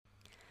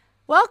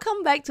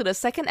Welcome back to the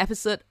second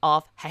episode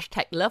of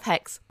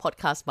 #LoveHacks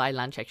podcast by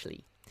Lunch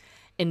Actually.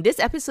 In this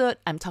episode,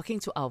 I'm talking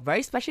to our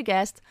very special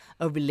guest,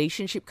 a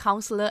relationship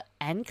counselor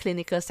and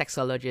clinical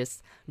sexologist,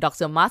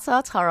 Dr.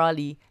 Martha Tara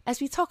Lee, as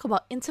we talk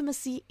about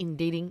intimacy in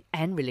dating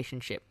and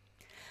relationship.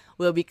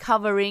 We'll be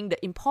covering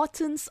the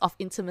importance of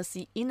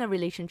intimacy in a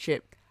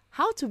relationship,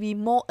 how to be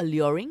more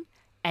alluring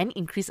and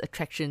increase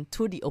attraction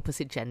to the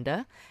opposite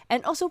gender,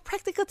 and also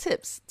practical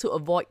tips to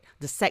avoid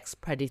the sex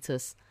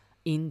predators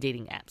in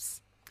dating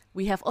apps.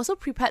 We have also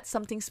prepared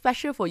something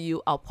special for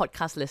you, our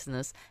podcast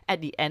listeners,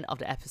 at the end of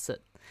the episode.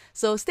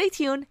 So stay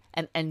tuned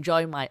and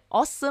enjoy my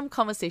awesome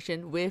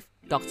conversation with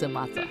Dr.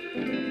 Martha.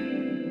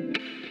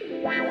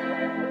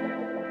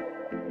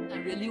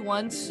 I really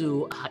want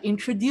to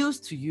introduce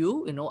to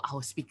you,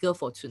 our speaker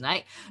for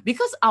tonight,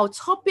 because our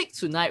topic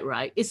tonight,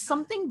 right, is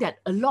something that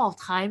a lot of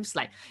times,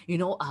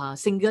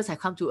 singles have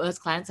come to us,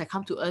 clients have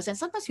come to us, and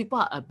sometimes people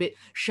are a bit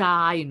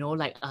shy,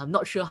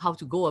 not sure how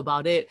to go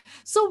about it.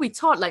 So we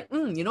thought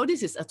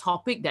this is a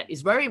topic that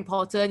is very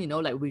important,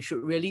 we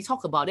should really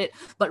talk about it.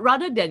 But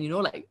rather than,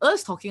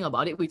 us talking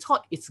about it, we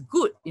thought it's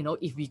good,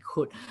 if we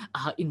could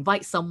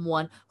invite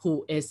someone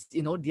who is,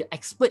 the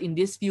expert in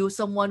this field,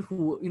 someone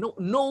who,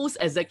 knows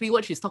exactly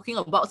what she's talking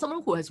about,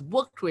 someone who has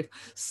worked with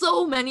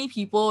so many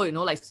people,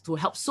 to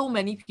help so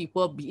many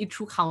people, be it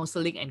through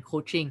counseling and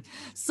coaching.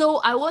 So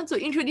I want to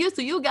introduce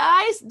to you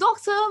guys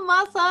Dr.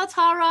 Martha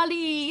Tara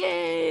Lee.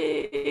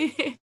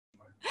 Yay!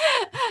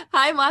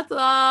 Hi,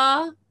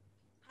 Martha.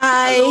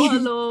 Hi.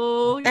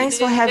 Hello. Thanks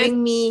for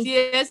having me.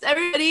 Yes,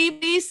 everybody,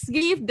 please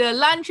give the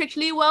lunch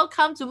actually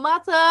welcome to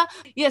Martha.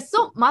 Yes,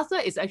 so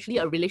Martha is actually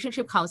a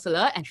relationship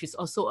counselor and she's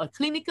also a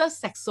clinical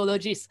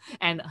sexologist,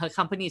 and her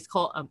company is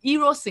called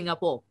Eros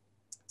Singapore.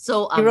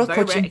 So I'm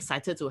very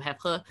excited to have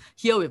her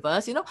here with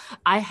us.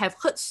 I have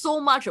heard so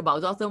much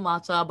about Dr.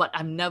 Martha, but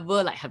I've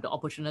never have the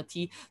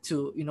opportunity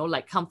to,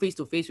 come face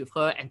to face with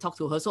her and talk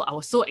to her. So I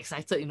was so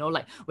excited,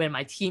 when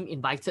my team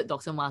invited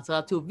Dr.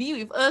 Martha to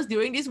be with us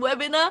during this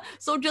webinar.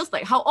 So just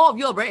like how all of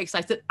you are very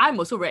excited, I'm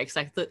also very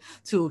excited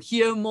to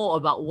hear more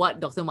about what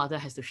Dr. Martha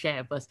has to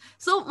share with us.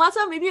 So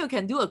Martha, maybe you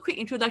can do a quick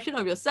introduction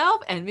of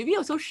yourself and maybe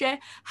also share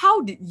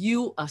how did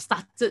you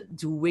started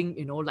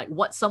doing,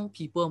 what some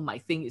people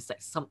might think is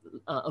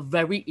a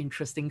very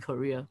interesting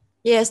career.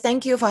 Yes,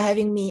 thank you for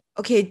having me.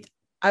 Okay,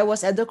 I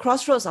was at the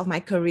crossroads of my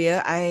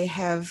career. I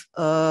have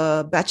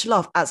a Bachelor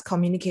of Arts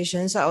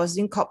Communication, so I was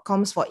doing Corp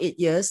Comms for 8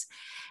 years,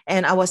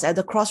 and I was at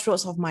the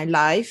crossroads of my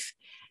life.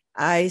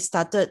 I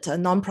started a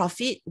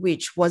nonprofit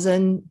which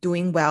wasn't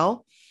doing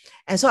well,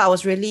 and so I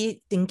was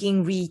really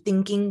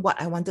rethinking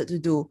what I wanted to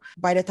do.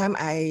 By the time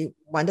I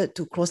wanted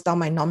to close down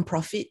my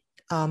nonprofit,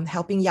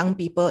 helping young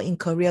people in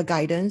career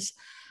guidance,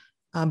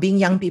 being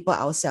young people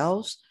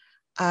ourselves,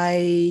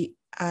 I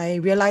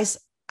realized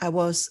I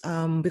was,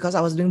 because I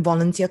was doing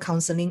volunteer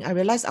counseling, I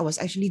realized I was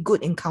actually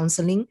good in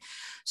counseling.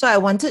 So I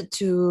wanted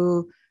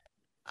to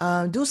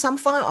do some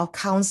form of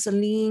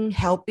counseling,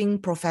 helping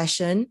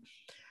profession,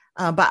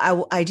 but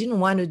I didn't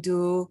want to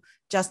do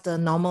just the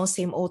normal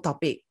same old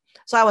topic.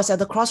 So I was at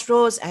the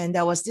crossroads, and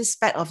there was this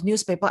spat of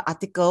newspaper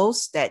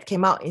articles that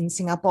came out in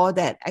Singapore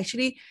that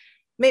actually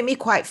made me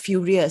quite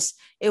furious.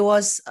 It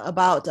was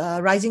about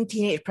rising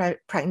teenage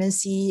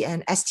pregnancy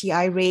and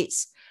STI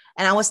rates.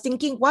 And I was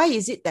thinking, why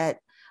is it that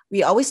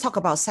we always talk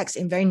about sex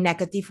in very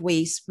negative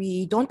ways?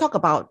 We don't talk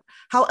about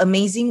how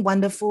amazing,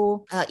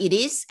 wonderful it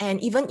is.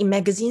 And even in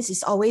magazines,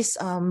 it's always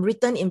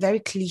written in very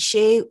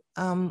cliche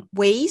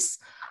ways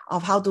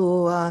of how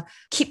to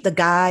keep the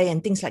guy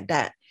and things like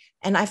that.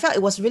 And I felt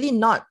it was really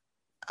not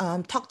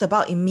talked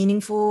about in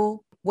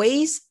meaningful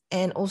ways,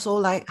 and also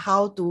like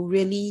how to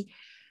really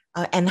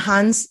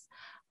enhance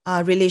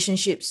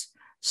relationships.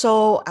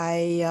 So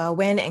I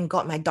went and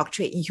got my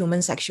doctorate in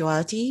human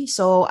sexuality.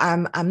 So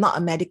I'm not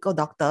a medical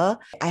doctor.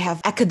 I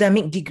have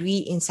academic degree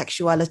in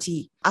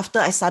sexuality. After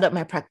I started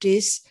my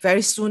practice,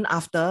 very soon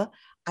after,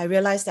 I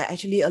realized that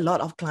actually a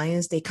lot of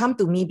clients, they come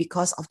to me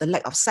because of the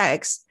lack of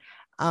sex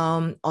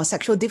or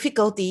sexual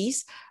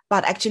difficulties,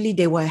 but actually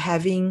they were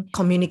having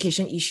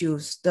communication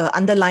issues. The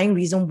underlying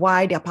reason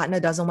why their partner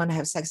doesn't want to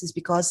have sex is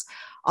because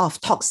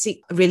of toxic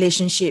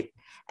relationship.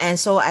 And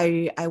so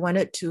I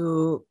wanted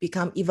to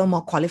become even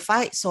more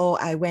qualified. So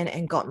I went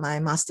and got my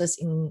master's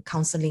in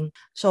counseling.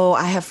 So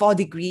I have 4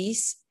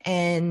 degrees,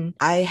 and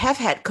I have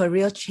had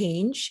career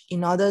change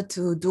in order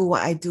to do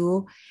what I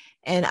do.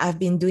 And I've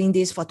been doing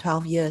this for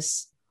 12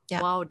 years.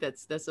 Yeah. Wow,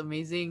 that's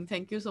amazing.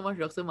 Thank you so much,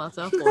 Dr.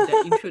 Martha, for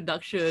that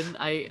introduction.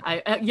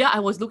 I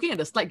was looking at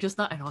the slide just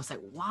now, and I was like,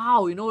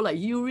 wow,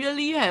 you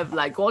really have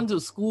gone to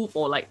school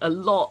for a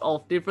lot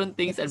of different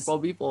things. Yes. And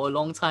probably for a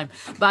long time.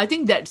 But I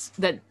think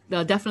that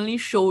definitely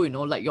show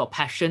your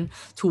passion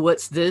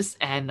towards this,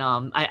 and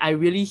I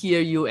really hear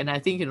you, and I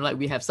think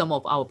we have some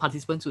of our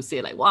participants who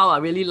say wow, I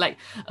really like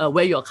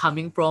where you're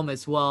coming from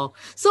as well.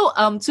 So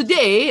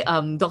today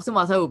Dr.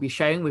 Martha will be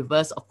sharing with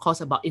us, of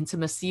course, about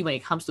intimacy when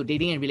it comes to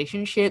dating and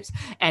relationships,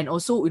 and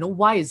also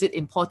why is it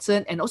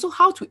important, and also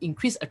how to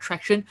increase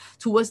attraction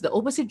towards the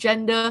opposite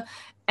gender,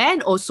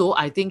 And also,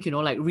 I think,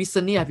 like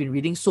recently I've been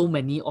reading so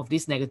many of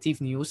these negative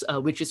news,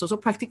 which is also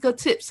practical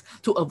tips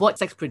to avoid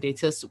sex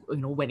predators,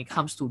 when it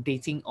comes to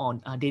dating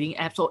on dating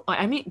apps, or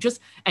I mean, just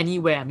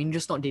anywhere. I mean,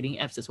 just not dating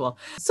apps as well.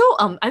 So,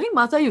 I think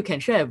Martha, you can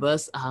share with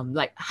us,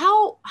 like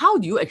how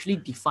do you actually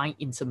define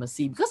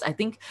intimacy? Because I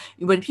think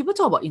when people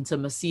talk about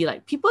intimacy,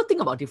 like people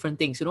think about different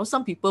things.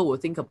 Some people will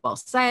think about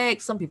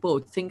sex, some people will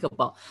think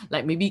about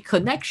like maybe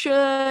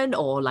connection,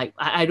 or like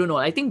I don't know.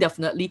 I think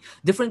definitely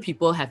different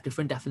people have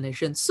different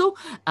definitions. So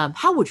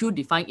how would you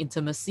define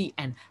intimacy,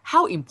 and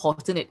how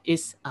important it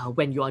is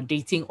when you are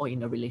dating or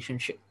in a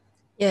relationship?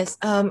 Yes,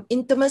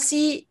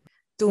 intimacy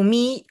to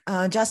me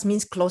just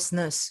means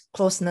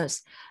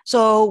closeness.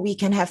 So we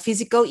can have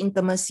physical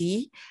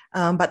intimacy,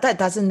 but that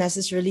doesn't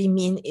necessarily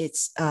mean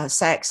it's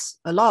sex.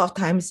 A lot of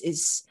times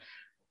it's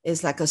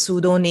like a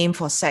pseudo name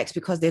for sex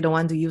because they don't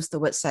want to use the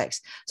word sex.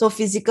 So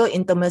physical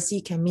intimacy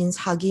can mean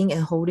hugging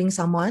and holding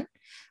someone.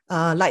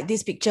 Like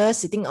this picture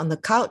sitting on the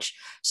couch.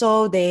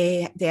 So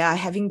they are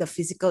having the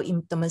physical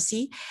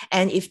intimacy.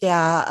 And if they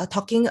are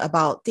talking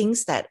about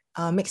things that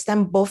makes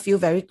them both feel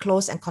very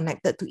close and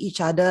connected to each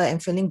other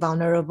and feeling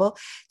vulnerable,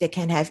 they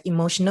can have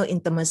emotional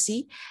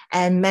intimacy.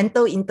 And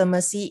mental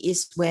intimacy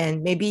is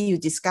when maybe you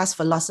discuss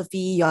philosophy,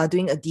 you are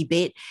doing a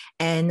debate,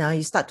 and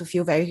you start to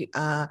feel very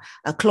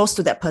close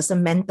to that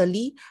person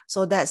mentally.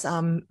 So that's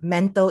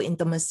mental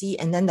intimacy.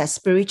 And then there's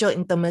spiritual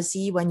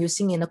intimacy when you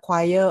sing in a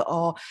choir,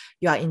 or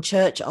you are in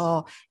church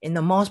or in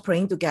the mosque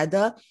praying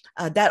together.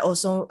 That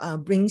also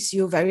brings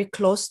you very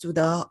close to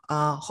the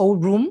whole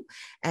room,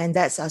 and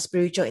that's a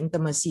spiritual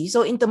intimacy.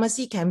 So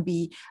intimacy can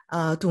be,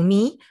 to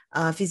me,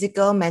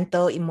 physical,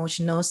 mental,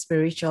 emotional,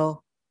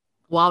 spiritual.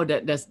 Wow,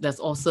 that's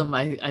awesome.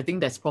 I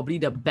think that's probably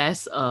the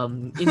best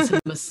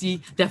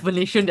intimacy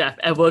definition that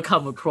I've ever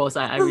come across.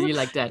 I really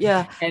like that.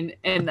 Yeah.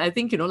 And I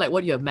think, like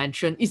what you have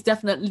mentioned is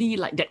definitely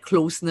like that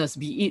closeness,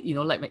 be it,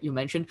 like you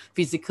mentioned,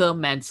 physical,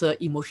 mental,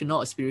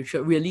 emotional, or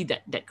spiritual, really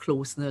that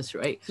closeness,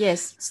 right?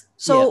 Yes.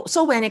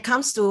 So when it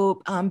comes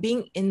to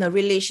being in a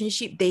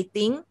relationship,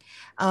 dating,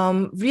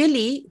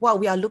 really what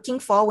we are looking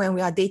for when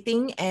we are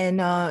dating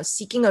and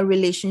seeking a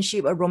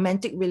relationship, a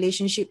romantic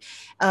relationship,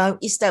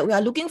 is that we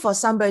are looking for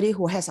somebody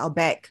who has our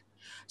back.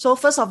 So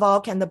first of all,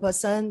 can the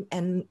person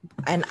and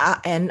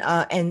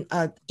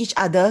each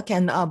other,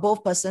 can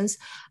both persons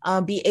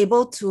be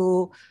able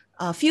to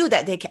feel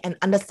that they can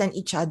understand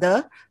each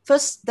other.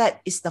 First,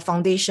 that is the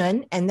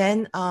foundation. And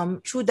then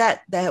through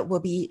that, there will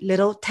be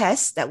little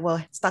tests that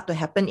will start to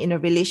happen in a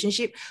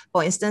relationship.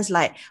 For instance,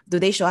 like, do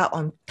they show up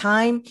on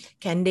time?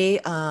 Can they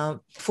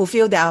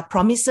fulfill their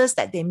promises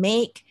that they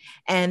make?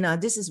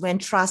 And this is when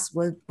trust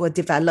will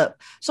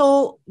develop.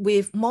 So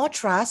with more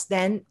trust,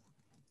 then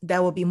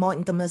there will be more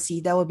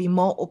intimacy, there will be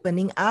more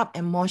opening up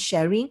and more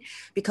sharing,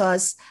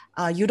 because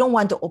you don't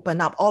want to open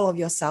up all of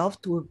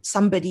yourself to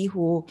somebody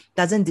who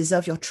doesn't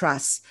deserve your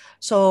trust.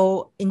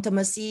 So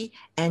intimacy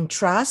and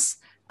trust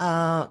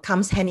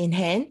comes hand in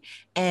hand.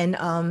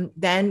 And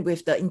then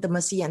with the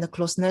intimacy and the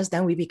closeness,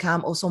 then we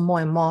become also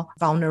more and more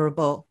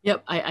vulnerable.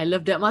 Yep, I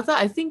love that, Martha.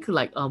 I think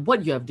like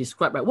what you have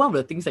described, right? One of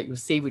the things that you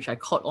say, which I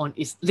caught on,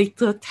 is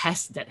later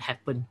tests that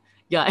happen.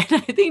 Yeah,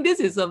 and I think this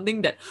is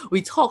something that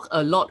we talk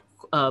a lot,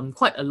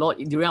 quite a lot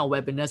during our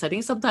webinars. I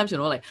think sometimes,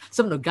 like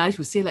some of the guys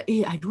will say like,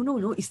 hey, I don't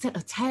know, is that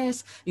a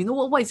test?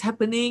 What is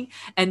happening?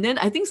 And then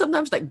I think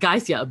sometimes like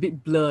guys, they are a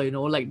bit blur,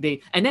 like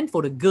and then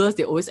for the girls,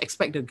 they always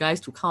expect the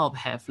guys to kind of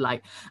have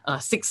like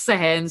sixth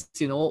sense,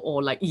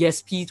 or like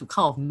ESP to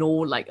kind of know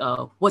like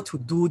what to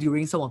do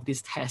during some of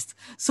these tests.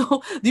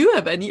 So do you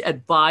have any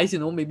advice,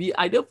 maybe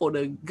either for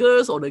the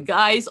girls or the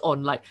guys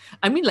on like,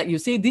 I mean, like you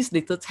say, these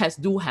little tests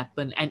do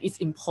happen, and it's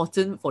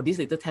important for these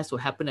little tests to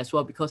happen as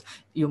well, because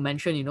you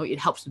mentioned,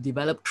 it helps to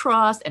develop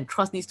trust, and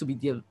trust needs to be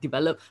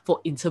developed for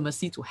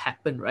intimacy to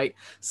happen, right?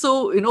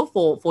 So,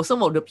 for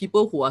some of the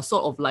people who are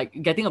sort of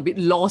like getting a bit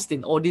lost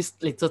in all these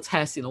little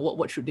tests,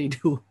 what should they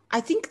do?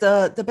 I think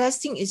the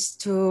best thing is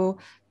to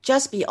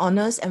just be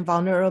honest and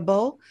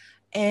vulnerable.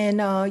 And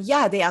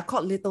yeah, they are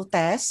called little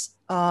tests.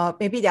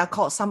 Maybe they are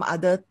called some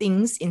other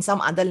things in some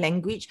other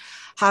language.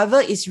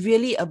 However, it's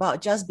really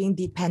about just being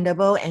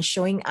dependable and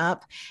showing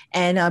up,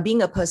 and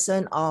being a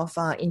person of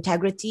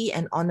integrity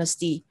and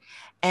honesty.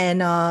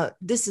 And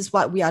this is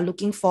what we are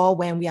looking for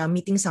when we are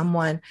meeting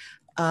someone,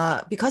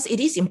 because it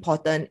is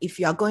important if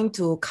you are going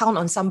to count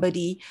on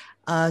somebody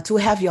to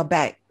have your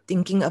back,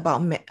 thinking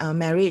about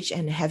marriage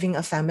and having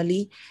a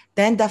family.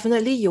 Then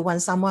definitely you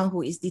want someone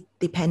who is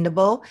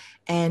dependable,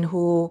 and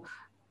who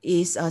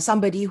is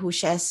somebody who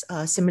shares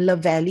similar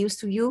values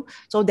to you.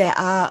 So there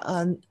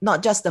are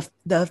not just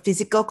the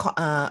physical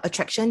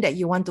attraction that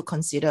you want to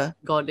consider.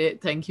 Got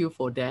it. Thank you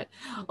for that.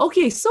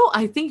 Okay, so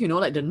I think,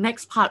 like the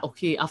next part,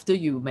 okay, after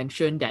you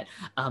mentioned that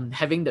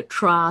having the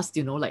trust,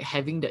 like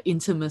having the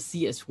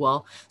intimacy as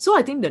well. So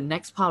I think the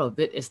next part of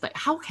it is like,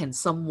 how can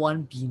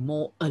someone be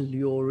more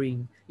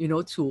alluring,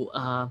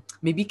 to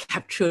maybe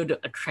capture the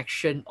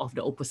attraction of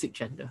the opposite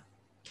gender?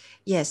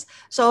 Yes.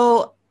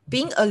 So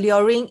being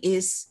alluring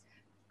is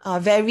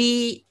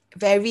very,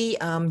 very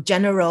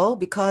general,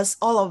 because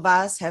all of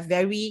us have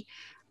very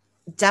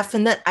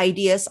definite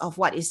ideas of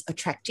what is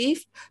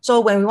attractive. So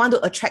when we want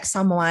to attract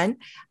someone,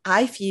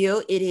 I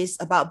feel it is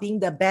about being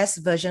the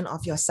best version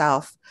of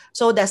yourself.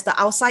 So there's the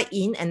outside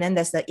in, and then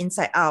there's the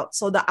inside out.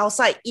 So the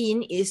outside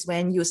in is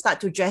when you start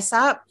to dress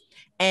up,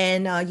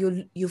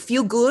 and you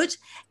feel good,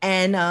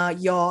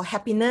 and your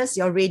happiness,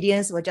 your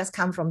radiance will just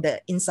come from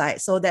the inside.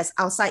 So that's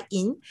outside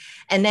in.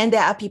 And then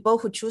there are people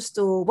who choose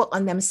to work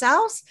on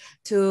themselves,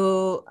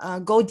 to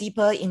go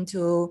deeper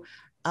into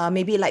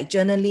maybe like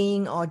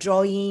journaling or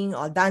drawing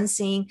or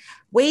dancing,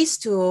 ways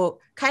to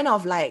kind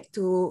of like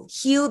to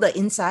heal the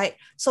inside,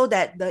 so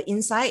that the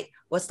inside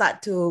will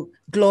start to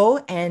glow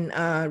and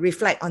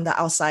reflect on the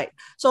outside.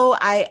 So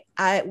I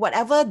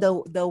whatever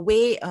the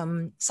way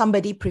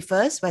somebody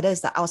prefers, whether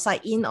it's the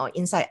outside in or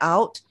inside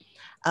out,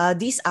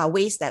 these are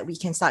ways that we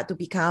can start to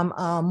become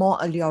more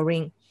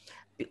alluring.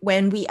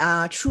 When we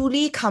are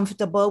truly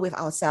comfortable with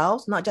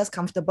ourselves, not just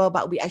comfortable,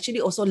 but we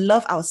actually also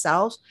love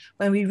ourselves.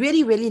 When we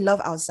really, really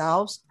love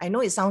ourselves, I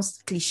know it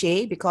sounds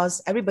cliche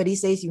because everybody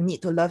says you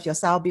need to love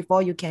yourself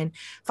before you can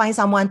find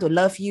someone to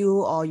love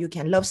you or you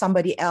can love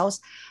somebody else.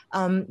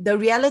 The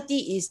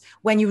reality is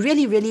when you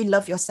really, really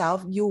love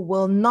yourself, you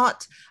will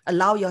not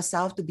allow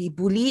yourself to be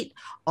bullied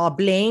or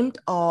blamed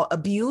or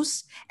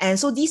abused. And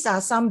so these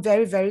are some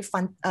very, very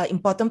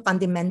important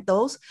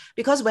fundamentals,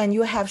 because when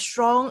you have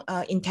strong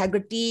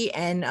integrity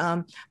and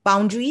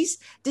boundaries,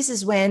 this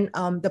is when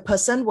the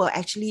person will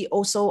actually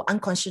also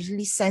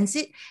unconsciously sense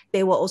it.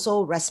 They will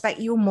also respect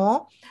you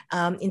more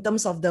in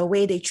terms of the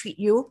way they treat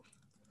you.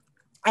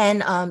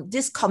 And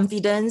this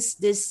confidence,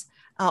 this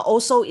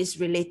also is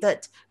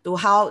related to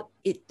how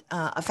it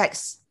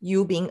affects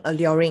you being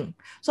alluring.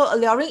 So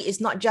alluring is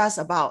not just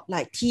about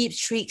like tips,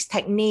 tricks,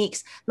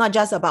 techniques, not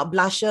just about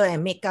blusher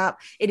and makeup.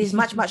 It is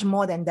much, much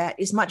more than that.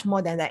 It's much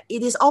more than that.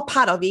 It is all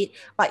part of it,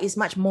 but it's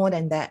much more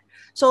than that.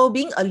 So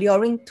being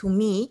alluring to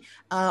me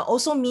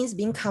also means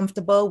being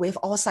comfortable with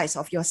all sides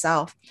of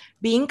yourself,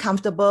 being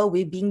comfortable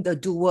with being the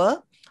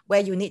doer, where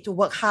you need to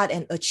work hard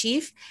and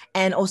achieve,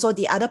 and also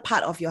the other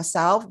part of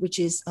yourself, which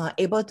is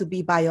able to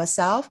be by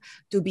yourself,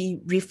 to be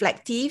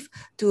reflective,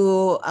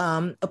 to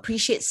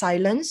appreciate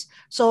silence.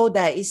 So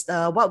that is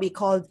what we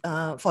call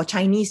for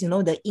Chinese, you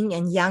know, the yin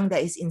and yang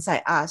that is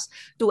inside us,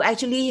 to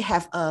actually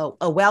have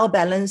a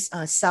well-balanced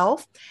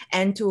self,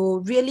 and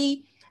to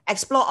really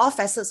explore all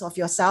facets of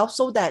yourself,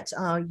 so that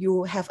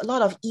you have a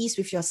lot of ease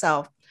with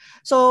yourself.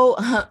 So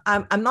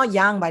I'm not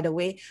young, by the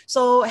way.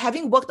 So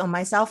having worked on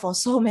myself for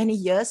so many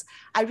years,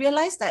 I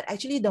realized that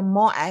actually the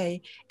more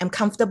I am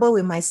comfortable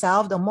with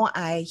myself, the more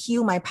I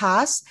heal my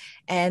past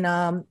and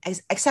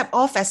accept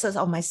all facets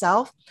of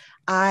myself,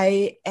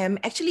 I am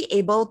actually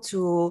able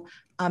to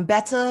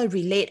better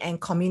relate and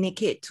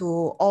communicate to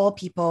all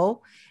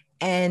people.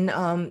 And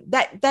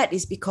that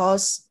is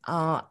because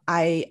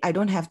I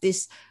don't have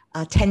this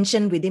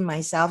tension within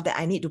myself that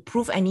I need to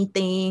prove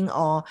anything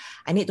or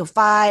I need to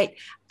fight.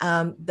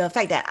 The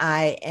fact that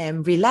I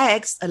am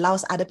relaxed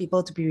allows other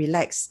people to be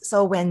relaxed.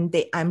 So when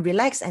I'm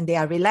relaxed and they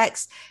are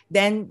relaxed,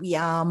 then we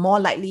are more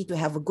likely to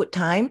have a good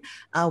time,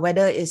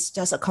 whether it's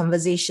just a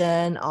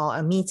conversation or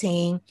a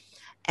meeting.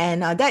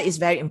 And that is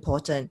very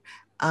important.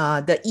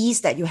 The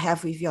ease that you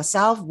have with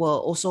yourself will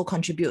also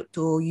contribute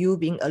to you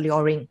being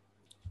alluring.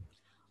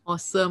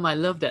 Awesome. I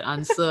love that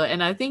answer.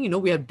 And I think,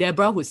 we have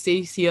Deborah who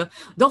says here,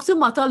 Dr.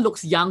 Mata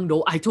looks young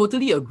though. I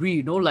totally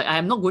agree. Like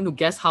I'm not going to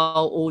guess how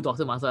old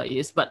Dr. Mata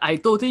is, but I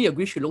totally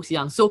agree she looks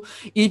young. So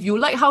if you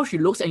like how she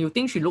looks and you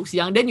think she looks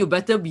young, then you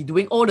better be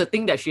doing all the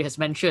things that she has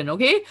mentioned,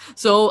 okay?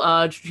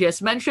 So she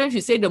has mentioned,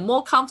 she said the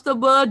more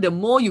comfortable, the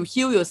more you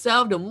heal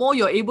yourself, the more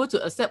you're able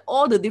to accept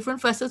all the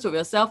different facets of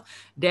yourself,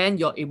 then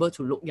you're able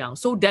to look young.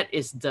 So that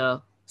is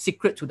the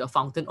secret to the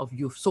fountain of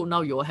youth. So now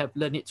you all have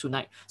learned it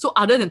tonight. So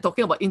other than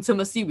talking about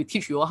intimacy, we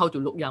teach you all how to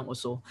look young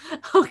also.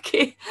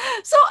 Okay.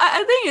 So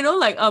I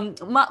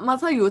think,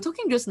 Martha, you were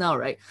talking just now,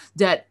 right?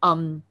 That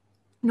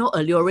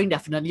alluring,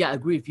 definitely, I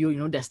agree with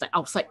you. There's like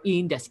outside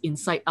in, there's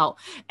inside out.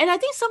 And I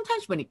think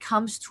sometimes when it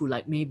comes to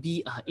like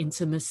maybe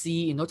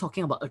intimacy,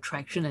 talking about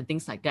attraction and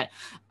things like that,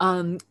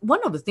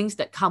 one of the things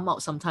that come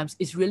out sometimes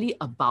is really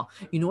about,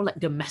 like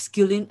the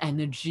masculine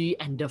energy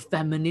and the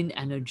feminine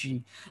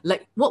energy.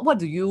 Like, what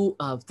do you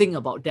think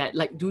about that?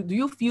 Like, do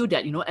you feel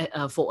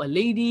that, for a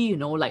lady,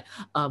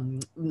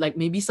 like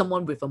maybe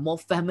someone with a more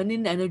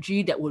feminine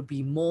energy that would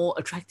be more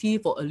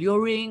attractive or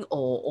alluring,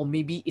 or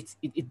maybe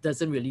it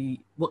doesn't really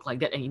work like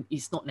that and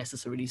it's not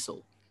necessarily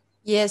so?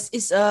 Yes,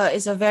 it's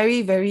a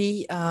very,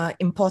 very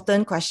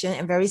important question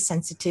and very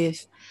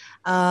sensitive.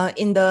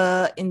 In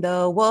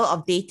the world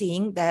of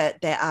dating,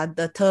 that there are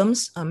the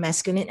terms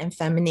masculine and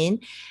feminine,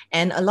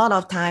 and a lot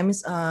of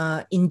times,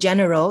 in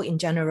general,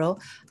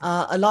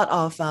 a lot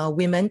of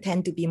women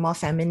tend to be more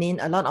feminine.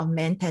 A lot of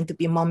men tend to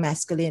be more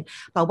masculine.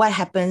 But what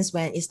happens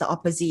when it's the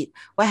opposite?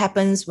 What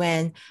happens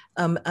when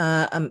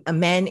a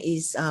man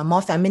is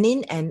more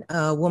feminine and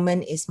a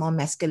woman is more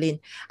masculine?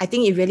 I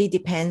think it really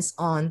depends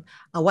on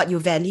what you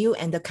value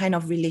and the kind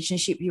of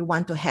relationship you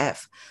want to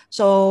have.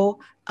 So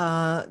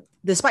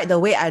despite the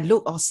way I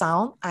look or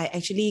sound, I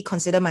actually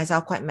consider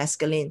myself quite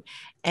masculine.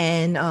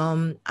 And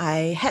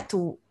I had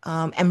to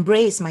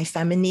embrace my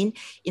feminine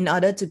in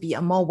order to be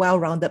a more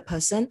well-rounded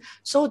person,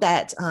 so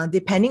that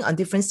depending on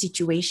different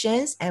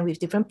situations and with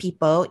different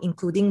people,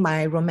 including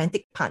my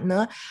romantic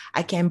partner,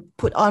 I can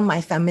put on my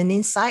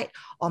feminine side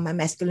or my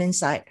masculine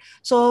side.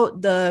 So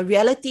the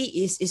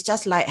reality is, it's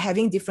just like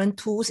having different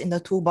tools in the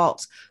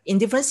toolbox. In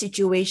different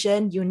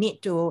situations, you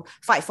need to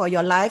fight for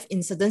your life.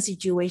 In certain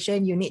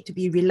situations, you need to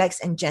be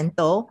relaxed and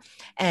gentle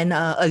and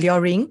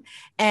alluring.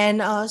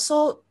 And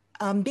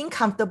being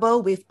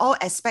comfortable with all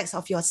aspects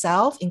of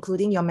yourself,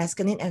 including your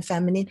masculine and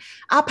feminine,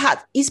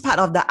 is part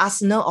of the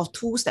arsenal of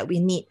tools that we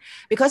need.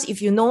 Because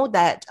if you know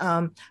that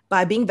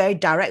by being very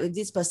direct with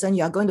this person,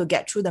 you are going to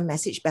get through the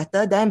message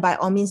better, then by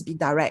all means be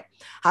direct.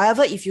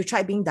 However, if you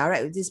try being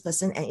direct with this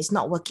person and it's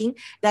not working,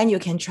 then you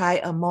can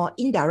try a more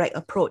indirect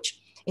approach.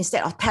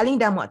 Instead of telling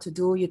them what to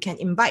do, you can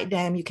invite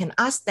them, you can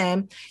ask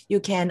them, you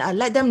can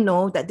let them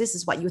know that this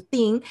is what you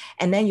think,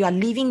 and then you are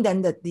leaving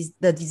them the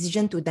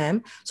decision to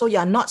them. So you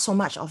are not so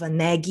much of a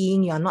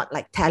nagging, you are not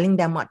like telling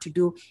them what to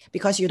do,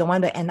 because you don't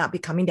want to end up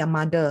becoming their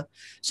mother.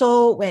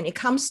 So when it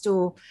comes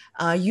to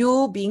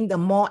you being the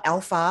more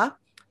alpha,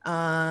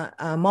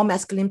 more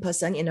masculine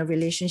person in a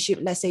relationship,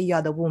 let's say you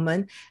are the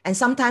woman, and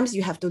sometimes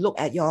you have to look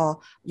at your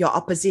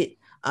opposite,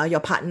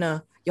 your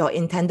partner, your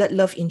intended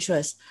love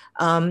interest.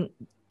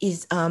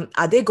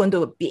 Are they going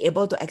to be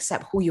able to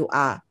accept who you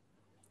are?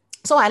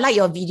 So I like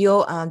your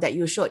video that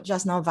you showed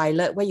just now,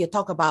 Violet, where you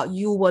talk about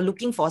you were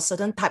looking for a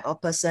certain type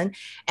of person,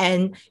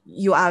 and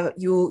you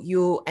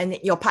and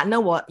your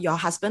partner, your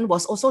husband,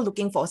 was also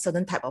looking for a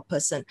certain type of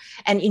person.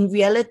 And in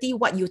reality,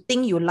 what you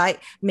think you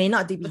like may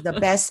not be the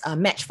best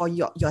match for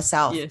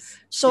yourself. Yes.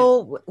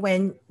 So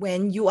when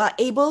you are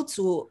able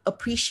to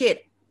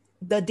appreciate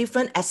the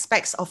different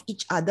aspects of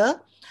each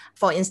other,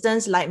 for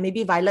instance, like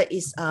maybe Violet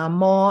is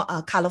more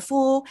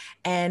colorful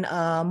and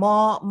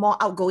more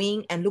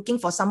outgoing, and looking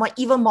for someone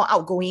even more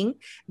outgoing,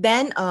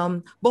 then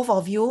both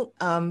of you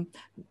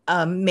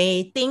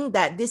may think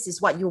that this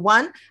is what you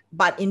want,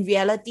 but in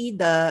reality,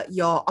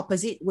 your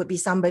opposite would be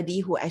somebody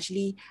who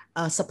actually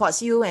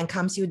supports you and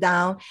calms you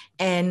down.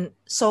 And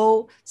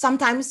so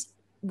sometimes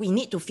we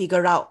need to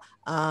figure out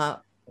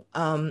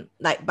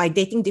like by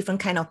dating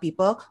different kind of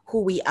people,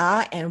 who we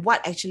are and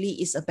what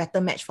actually is a better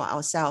match for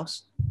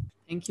ourselves.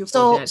 Thank you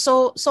for that.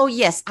 So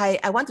yes,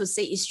 I want to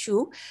say it's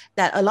true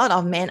that a lot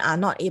of men are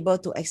not able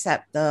to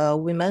accept the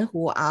women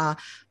who are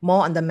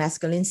more on the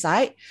masculine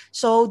side.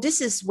 So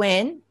this is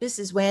when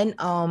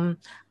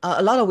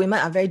a lot of women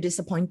are very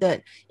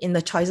disappointed in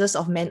the choices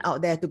of men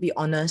out there, to be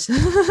honest,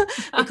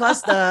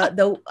 because a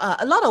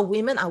lot of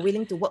women are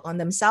willing to work on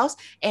themselves,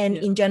 and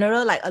in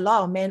general, like a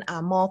lot of men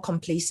are more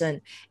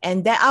complacent,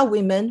 and there are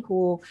women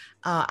who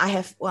I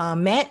have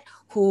met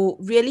who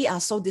really are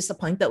so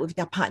disappointed with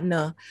their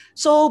partner.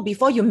 So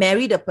before you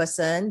marry the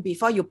person,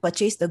 before you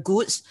purchase the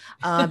goods,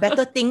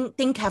 better think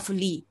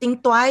carefully,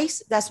 think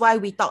twice. That's why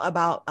we talk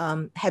about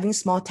having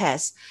small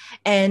tests.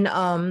 And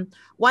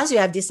once you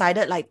have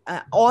decided, like,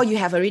 or you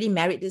have already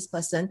married this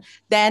person,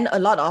 then a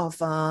lot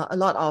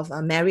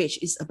of marriage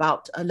is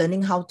about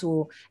learning how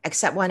to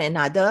accept one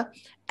another,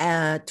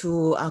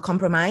 to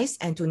compromise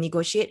and to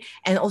negotiate,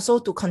 and also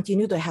to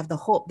continue to have the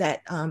hope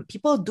that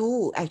people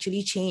do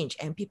actually change,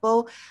 and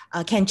people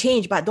can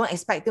change, but don't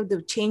expect them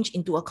to change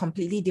into a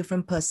completely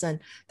different person.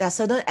 There are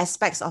certain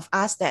aspects of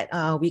us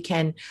that we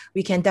can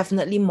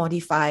definitely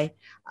modify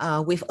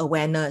with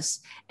awareness.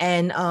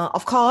 And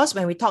of course,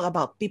 when we talk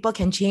about people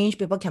can change,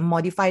 people can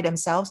modify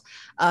themselves,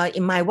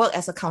 in my work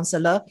as a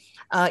counselor,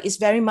 it's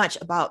very much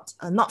about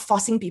not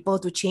forcing people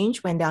to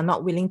change when they are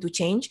not willing to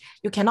change.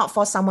 You cannot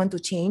force someone to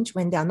change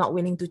when they are not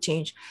willing to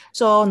change.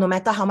 So no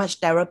matter how much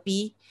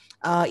therapy,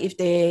 if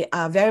they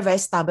are very, very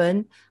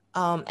stubborn,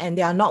 and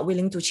they are not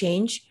willing to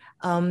change,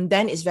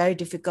 then it's very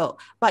difficult.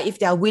 But if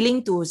they are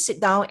willing to sit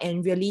down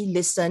and really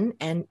listen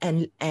and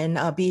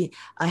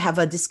have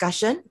a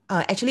discussion,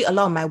 actually a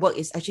lot of my work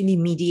is actually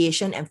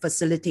mediation and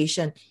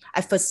facilitation.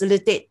 I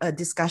facilitate a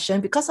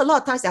discussion, because a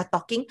lot of times they are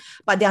talking,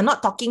 but they are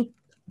not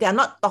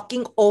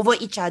talking over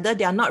each other.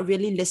 They are not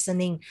really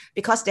listening,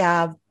 because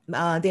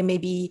they may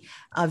be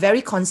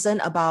very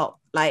concerned about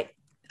like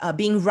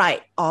being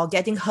right or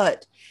getting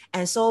hurt.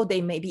 And so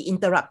they may be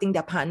interrupting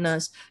their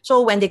partners.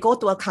 So when they go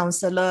to a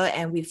counselor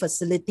and we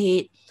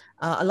facilitate,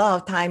 a lot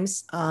of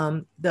times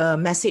the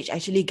message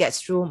actually gets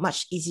through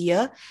much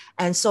easier.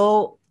 And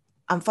so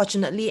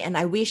unfortunately, and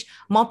I wish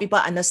more people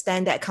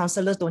understand that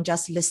counselors don't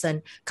just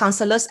listen.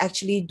 Counselors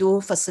actually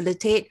do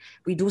facilitate,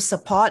 we do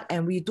support,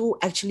 and we do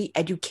actually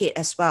educate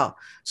as well.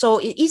 So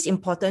it is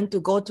important to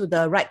go to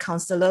the right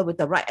counselor with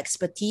the right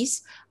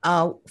expertise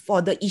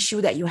for the issue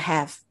that you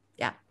have.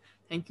 Yeah.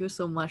 Thank you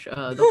so much,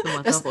 Dr.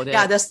 Mata, for that.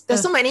 Yeah, there's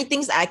so many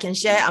things that I can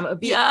share. I'm a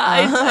bit. Yeah,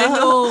 I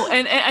know,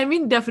 and I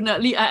mean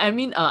definitely.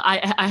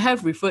 I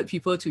have referred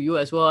people to you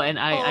as well, and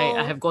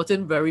I have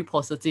gotten very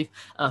positive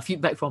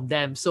feedback from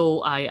them.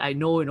 So I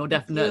know,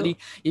 definitely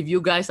if you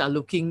guys are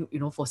looking,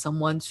 for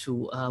someone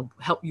to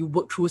help you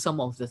work through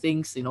some of the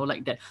things,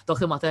 like that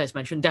Dr. Mata has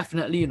mentioned,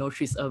 definitely,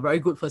 she's a very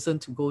good person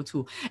to go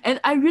to. And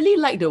I really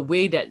like the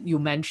way that you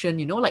mentioned,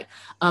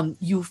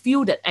 you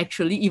feel that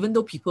actually, even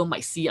though people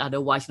might see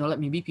otherwise, like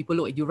maybe people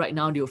look at you right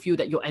now, they'll feel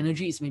that your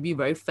energy is maybe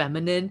very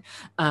feminine,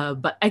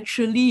 but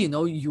actually, you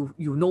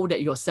know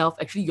that yourself,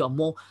 actually you're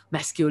more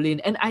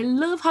masculine. And I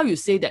love how you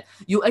say that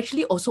you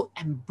actually also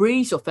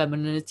embrace your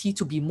femininity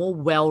to be more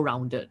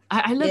well-rounded.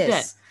 I love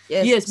that.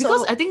 Yes,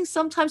 because I think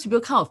sometimes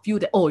people kind of feel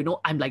that,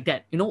 I'm like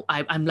that,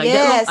 I'm like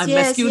that, I'm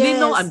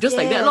masculine, I'm just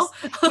like that.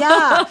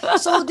 Yeah.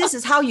 So this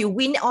is how you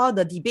win all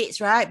the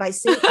debates, right? By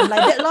saying I'm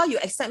like that, you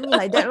accept me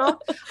like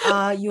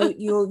that.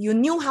 You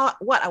knew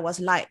what I was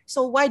like.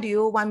 So why do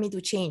you want me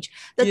to change?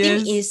 The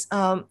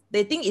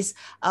thing is,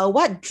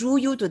 what drew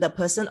you to the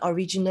person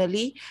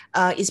originally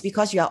is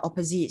because you are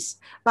opposites.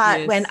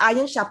 But when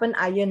iron sharpen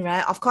iron,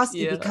 right? Of course,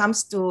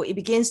 it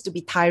begins to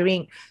be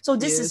tiring. So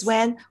this is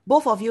when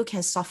both of you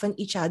can soften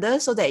each other,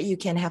 so that you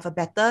can have a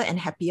better and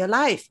happier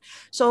life.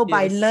 So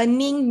by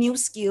learning new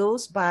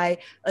skills, by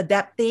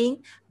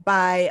adapting,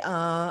 by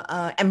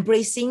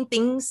embracing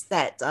things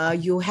that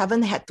you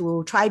haven't had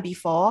to try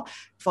before.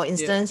 For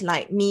instance,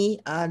 like me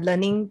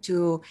learning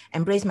to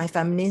embrace my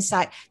feminine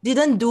side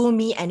didn't do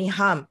me any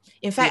harm.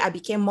 In fact, I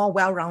became more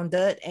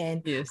well-rounded,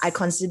 and I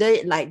consider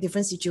it like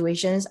different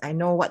situations. I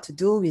know what to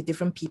do with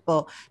different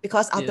people,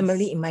 because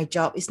ultimately in my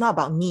job, it's not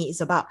about me.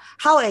 It's about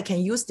how I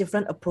can use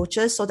different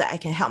approaches so that I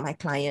can help my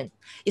client.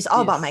 It's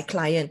all about my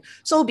client.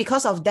 So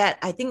because of that,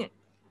 I think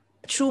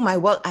through my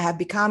work, I have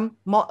become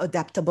more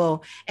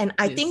adaptable. And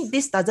I think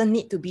this doesn't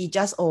need to be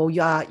just, you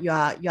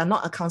are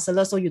not a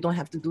counselor, so you don't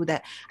have to do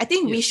that. I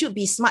think we should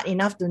be smart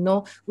enough to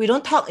know we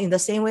don't talk in the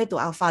same way to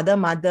our father,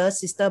 mother,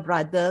 sister,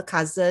 brother,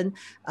 cousin,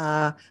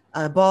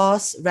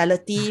 boss,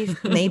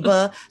 relative,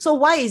 neighbor. So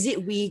why is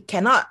it we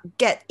cannot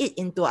get it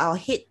into our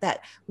head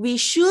that we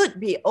should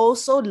be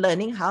also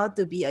learning how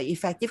to be an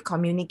effective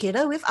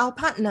communicator with our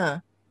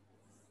partner?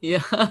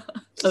 Yeah,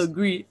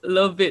 agree.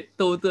 Love it.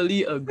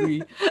 Totally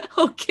agree.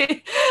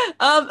 Okay.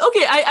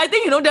 I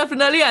think,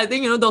 definitely, I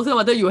think, Dr.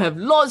 Mata, you have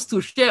lots to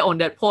share on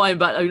that point,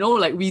 but,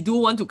 like we do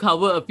want to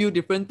cover a few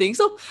different things.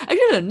 So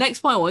actually the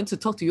next point I want to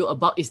talk to you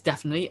about is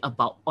definitely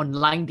about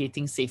online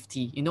dating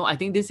safety. I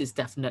think this is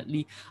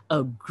definitely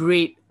a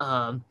great,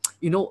 a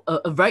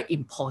very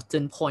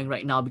important point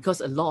right now,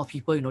 because a lot of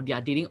people, they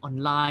are dating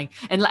online.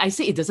 And like I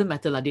say, it doesn't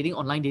matter, like dating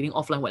online, dating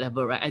offline,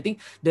 whatever, right? I think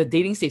the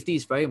dating safety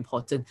is very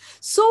important.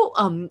 So,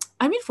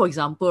 for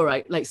example,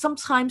 right, like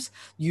sometimes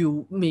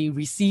you may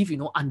receive,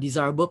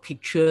 undesirable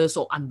pictures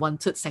or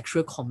unwanted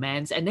sexual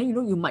comments, and then,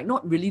 you might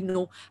not really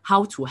know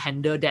how to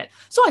handle that.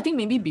 So I think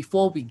maybe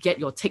before we get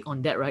your take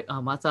on that, right,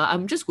 Mata,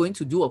 I'm just going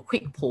to do a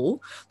quick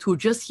poll to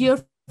just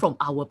hear from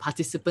our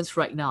participants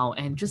right now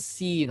and just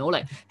see,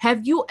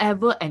 have you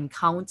ever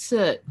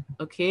encountered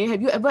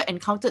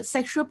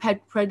sexual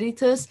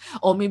predators,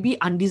 or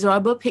maybe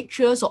undesirable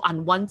pictures or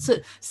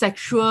unwanted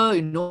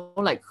sexual,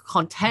 like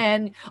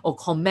content or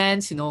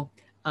comments,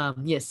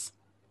 yes.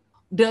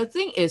 The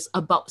thing is,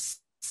 about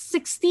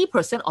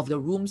 60% of the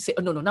room say,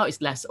 no, now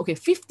it's less. Okay,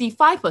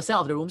 55%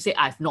 of the room say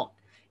I've not.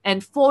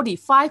 And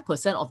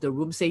 45% of the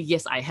room say,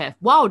 yes, I have.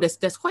 Wow,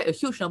 that's quite a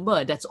huge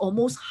number. That's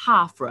almost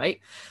half, right?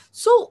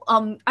 So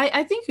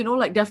I think,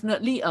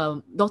 definitely,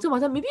 Dr.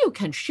 Mata, maybe you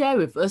can share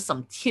with us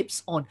some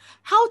tips on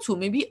how to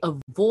maybe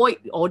avoid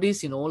all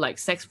these, like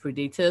sex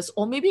predators,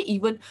 or maybe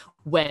even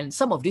when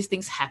some of these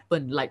things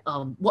happen, like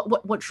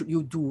what should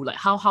you do? Like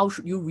how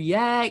should you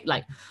react?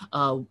 Like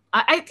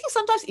I think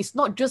sometimes it's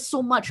not just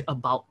so much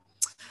about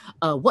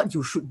what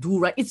you should do,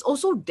 right? It's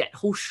also that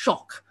whole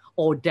shock,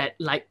 or that,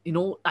 like,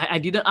 I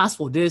didn't ask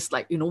for this,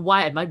 like,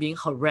 why am I being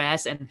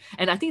harassed? And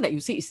I think that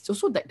you say it's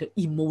also that the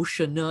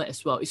emotional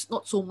as well. It's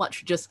not so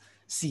much just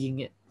seeing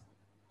it.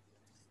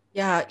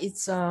 Yeah,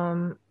 it's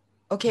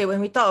okay.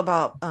 When we talk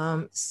about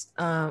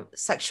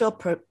sexual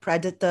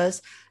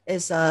predators,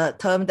 is a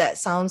term that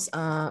sounds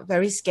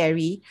very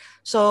scary.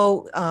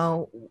 So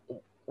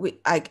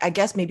I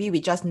guess maybe we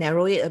just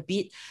narrow it a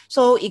bit.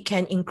 So it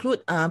can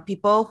include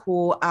people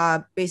who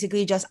are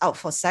basically just out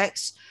for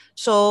sex.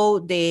 So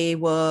they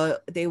will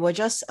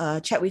just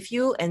chat with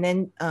you, and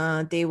then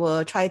they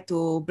will try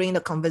to bring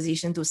the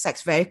conversation to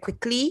sex very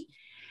quickly,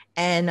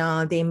 and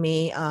they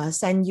may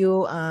send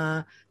you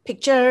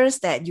pictures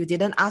that you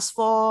didn't ask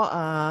for.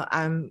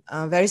 I'm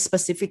very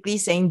specifically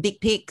saying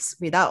dick pics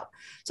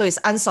so it's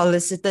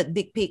unsolicited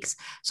dick pics.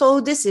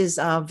 So this is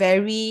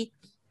very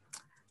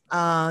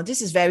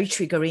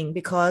triggering,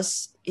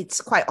 because it's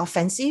quite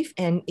offensive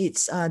and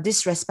it's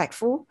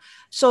disrespectful.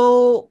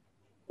 So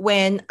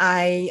when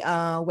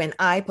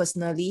I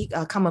personally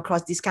come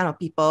across this kind of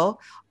people,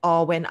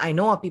 or when I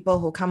know of people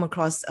who come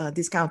across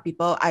this kind of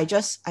people, I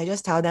just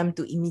tell them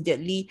to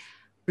immediately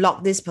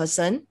block this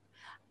person.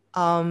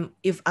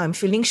 If I'm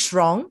feeling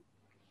strong,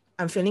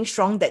 I'm feeling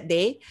strong that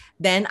day,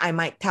 then I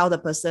might tell the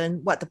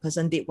person what the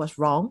person did was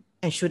wrong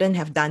and shouldn't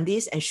have done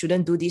this and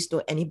shouldn't do this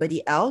to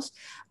anybody else.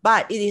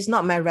 But it is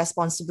not my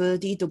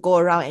responsibility to go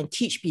around and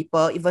teach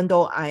people, even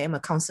though I am a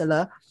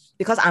counselor,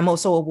 because I'm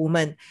also a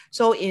woman.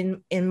 So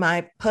in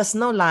my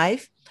personal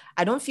life,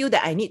 I don't feel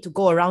that I need to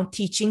go around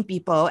teaching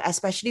people,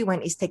 especially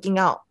when it's taking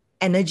out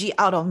energy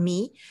out of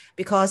me,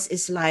 because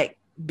it's like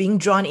being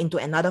drawn into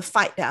another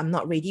fight that I'm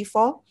not ready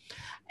for.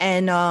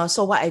 And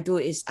so what I do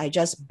is I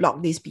just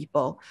block these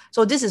people.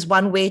 So this is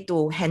one way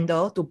to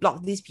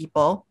block these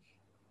people.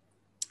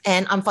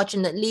 And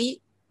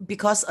unfortunately,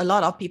 because a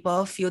lot of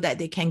people feel that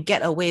they can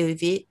get away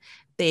with it,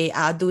 they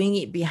are doing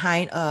it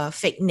behind a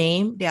fake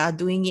name. They are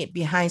doing it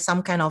behind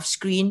some kind of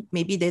screen.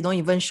 Maybe they don't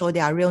even show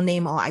their real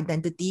name or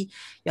identity.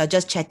 You're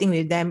just chatting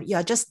with them.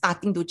 You're just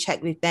starting to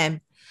chat with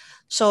them.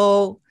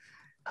 So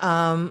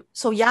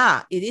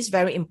yeah, it is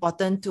very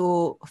important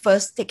to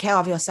first take care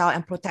of yourself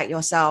and protect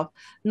yourself.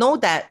 Know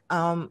that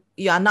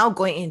you are now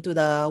going into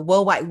the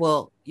worldwide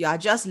world. You are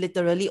just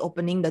literally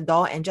opening the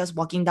door and just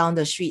walking down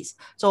the streets.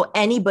 So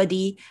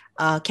anybody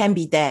can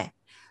be there.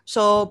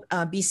 So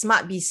be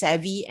smart, be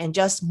savvy, and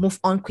just move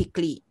on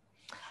quickly.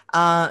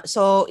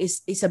 So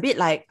it's a bit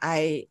like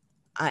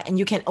and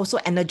you can also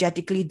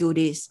energetically do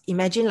this.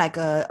 Imagine like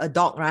a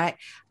dog, right?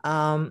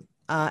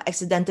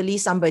 Accidentally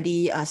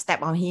somebody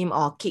step on him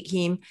or kick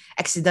him,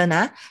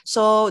 accident.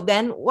 So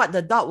then what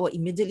the dog will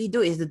immediately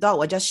do is the dog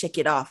will just shake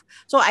it off.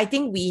 So I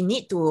think we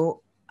need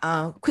to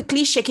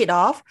quickly shake it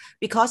off,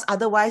 because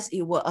otherwise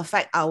it will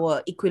affect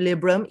our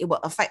equilibrium, it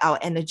will affect our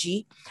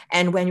energy.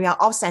 And when we are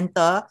off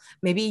center,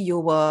 maybe you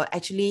will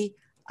actually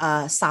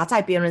洒在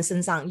别人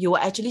身上, you will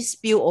actually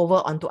spill over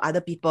onto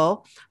other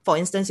people. For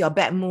instance, your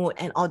bad mood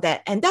and all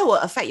that, and that will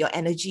affect your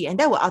energy, and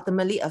that will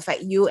ultimately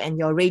affect you and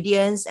your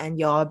radiance and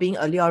your being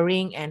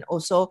alluring, and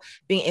also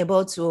being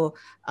able to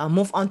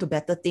move on to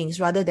better things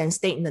rather than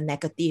stay in the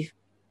negative.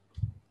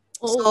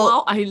 Oh, so,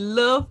 wow, I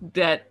love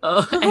that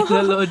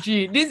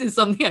analogy. This is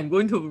something I'm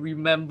going to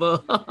remember.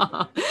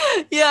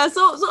 Yeah,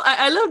 so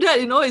I love that,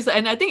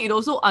 and I think it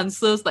also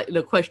answers like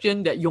the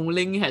question that Yong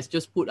Ling has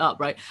just put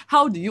up, right?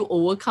 How do you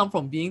overcome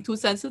from being too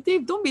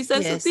sensitive? Don't be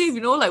sensitive,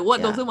 yes. Like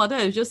what Dr. Martha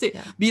has just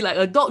said, be like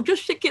a dog,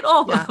 just shake it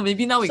off. Yeah.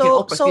 Maybe now we can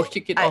all practice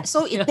shake it off.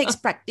 So it takes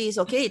practice,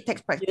 okay? It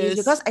takes practice,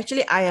 because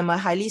actually I am a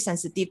highly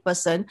sensitive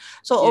person.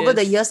 So over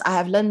the years, I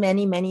have learned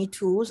many, many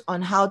tools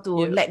on how to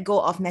let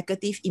go of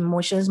negative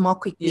emotions more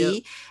quickly.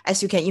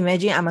 As you can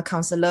imagine, I'm a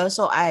counselor,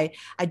 so I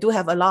do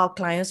have a lot of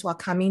clients who are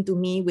coming to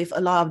me with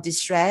a lot of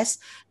distress.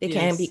 They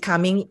can be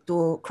coming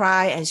to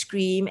cry and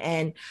scream,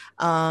 and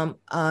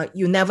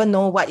you never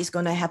know what is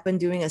going to happen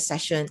during a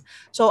session.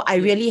 So I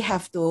really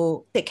have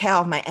to take care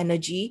of my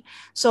energy.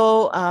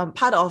 So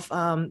part of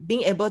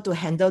being able to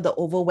handle the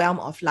overwhelm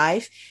of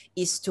life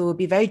is to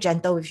be very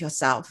gentle with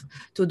yourself,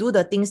 to do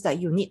the things that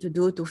you need to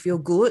do to feel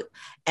good,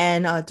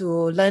 and to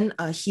learn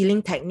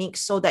healing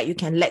techniques so that you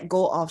can let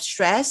go of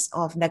stress,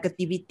 of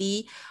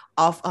negativity,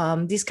 of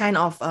this kind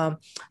of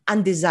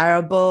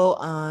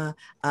undesirable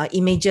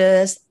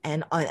images,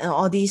 and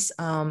all these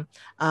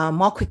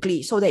more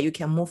quickly, so that you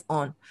can move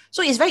on.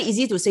 So it's very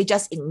easy to say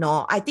just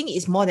ignore. I think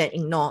it's more than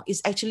ignore.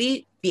 It's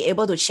actually be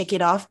able to shake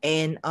it off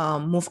and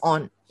move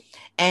on.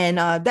 And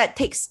that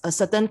takes a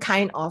certain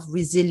kind of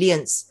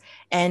resilience.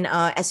 And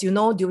as you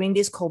know, during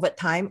this COVID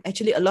time,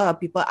 actually a lot of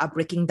people are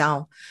breaking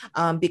down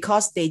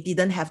because they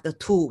didn't have the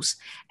tools.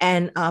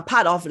 And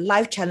part of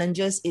life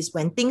challenges is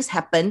when things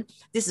happen,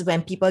 this is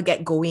when people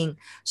get going.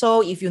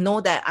 So if you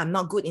know that I'm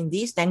not good in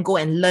this, then go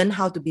and learn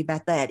how to be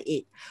better at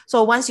it.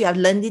 So once you have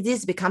learned it,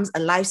 this becomes a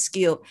life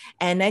skill,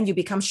 and then you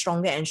become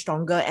stronger and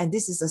stronger. And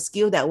this is a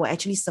skill that will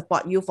actually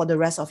support you for the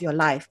rest of your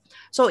life.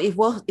 So it's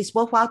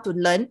worthwhile to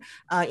learn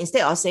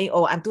instead of saying,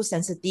 oh, I'm too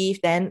sensitive,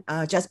 then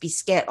just be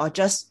scared or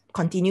just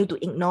continue to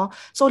ignore.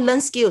 So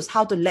learn skills,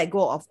 how to let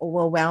go of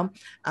overwhelm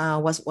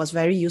was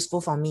very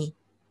useful for me.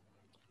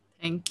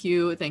 Thank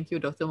you,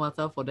 Dr.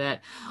 Martha, for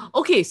that.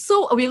 Okay,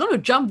 so we're going to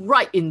jump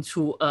right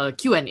into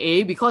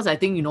Q&A, because I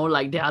think,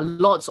 there are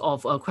lots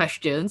of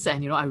questions,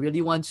 and, I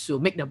really want to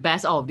make the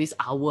best out of this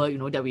hour,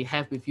 that we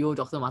have with you,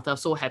 Dr. Martha. I'm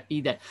so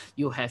happy that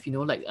you have,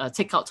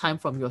 take out time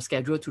from your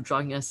schedule to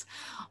join us.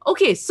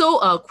 Okay,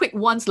 so quick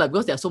ones,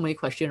 because there are so many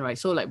questions, right?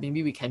 So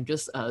maybe we can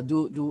just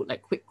do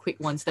quick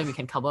ones, then we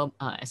can cover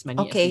as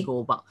many as we go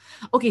about.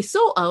 Okay,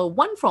 so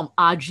one from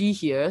RG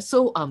here.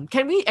 So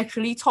can we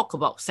actually talk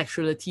about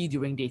sexuality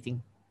during dating?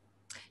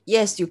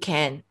 Yes, you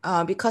can,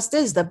 because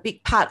this is the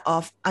big part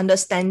of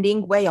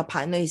understanding where your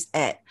partner is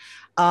at.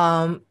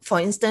 For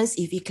instance,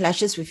 if it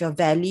clashes with your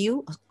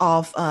value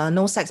of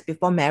no sex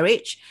before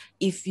marriage,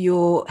 if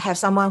you have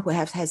someone who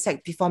has had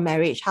sex before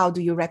marriage, how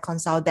do you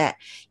reconcile that?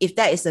 If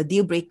that is a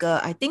deal breaker,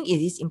 I think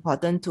it is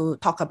important to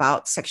talk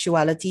about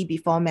sexuality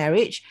before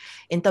marriage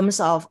in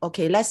terms of,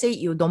 okay, let's say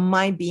you don't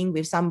mind being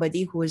with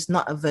somebody who is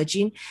not a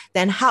virgin,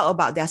 then how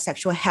about their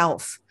sexual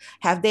health?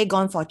 Have they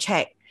gone for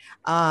check?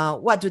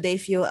 What do they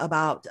feel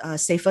about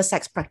safer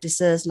sex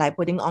practices like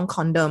putting on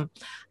condom?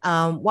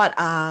 What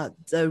are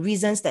the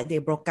reasons that they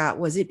broke up?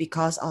 Was it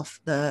because of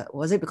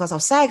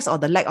sex, or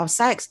the lack of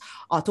sex,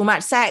 or too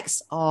much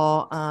sex,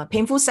 or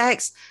painful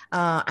sex?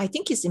 I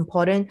think it's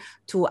important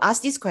to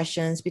ask these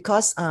questions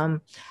because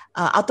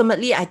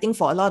ultimately, I think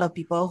for a lot of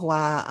people who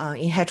are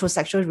in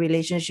heterosexual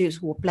relationships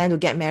who plan to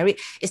get married,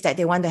 is that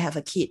they want to have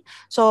a kid.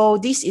 So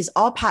this is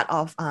all part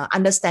of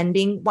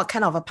understanding what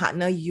kind of a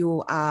partner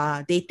you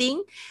are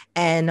dating,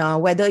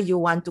 and whether you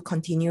want to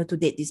continue to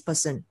date this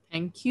person.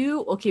 Thank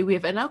you. Okay, we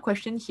have another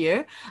question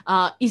here.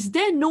 Is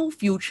there no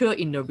future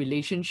in the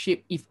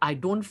relationship if I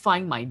don't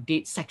find my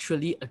date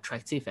sexually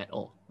attractive at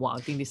all? Wow,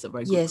 I think this is a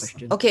very good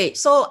question. Okay,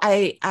 so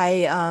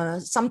I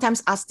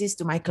sometimes ask this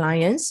to my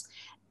clients,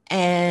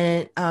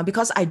 and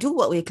because I do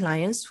work with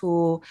clients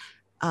who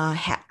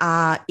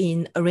are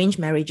in arranged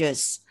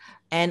marriages.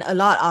 And a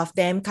lot of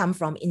them come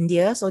from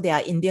India. So they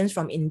are Indians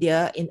from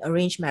India in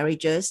arranged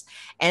marriages.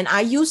 And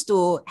I used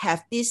to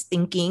have this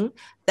thinking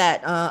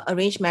that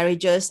arranged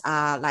marriages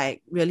are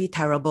like really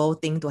terrible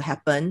thing to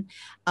happen.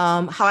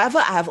 However,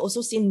 I have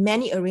also seen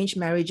many arranged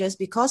marriages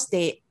because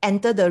they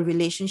enter the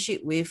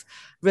relationship with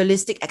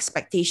realistic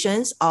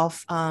expectations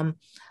of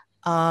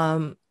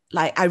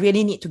like I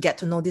really need to get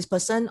to know this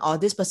person, or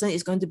this person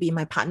is going to be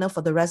my partner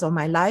for the rest of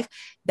my life,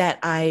 that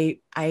I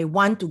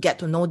want to get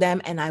to know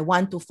them and I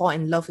want to fall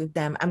in love with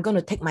them. I'm going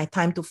to take my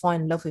time to fall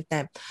in love with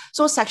them.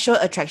 So sexual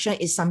attraction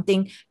is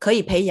something 可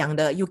以培养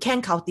的. You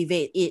can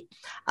cultivate it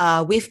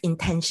with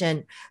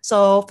intention.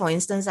 So for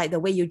instance, like the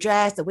way you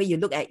dress, the way you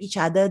look at each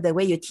other, the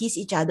way you tease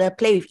each other,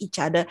 play with each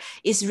other,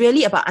 is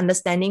really about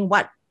understanding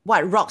what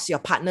rocks your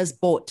partner's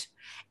boat.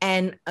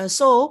 And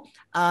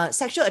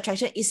sexual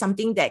attraction is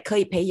something that 可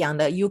以培养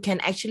的. You can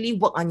actually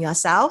work on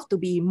yourself to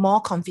be more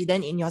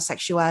confident in your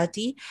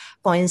sexuality.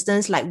 For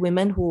instance, like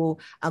women who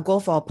go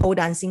for pole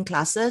dancing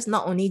classes,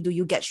 not only do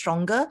you get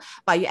stronger,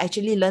 but you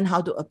actually learn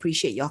how to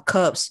appreciate your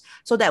curves,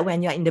 so that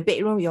when you're in the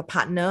bedroom with your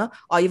partner,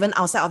 or even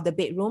outside of the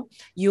bedroom,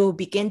 you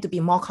begin to be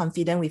more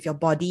confident with your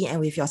body and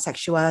with your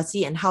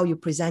sexuality and how you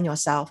present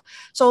yourself.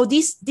 So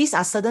these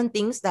are certain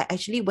things that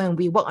actually when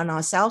we work on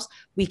ourselves,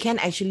 we can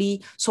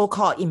actually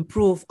so-called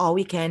improve, or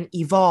we can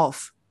evolve.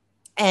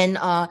 And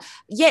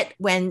yet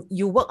when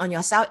you work on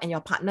yourself and your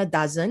partner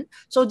doesn't,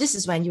 so this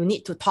is when you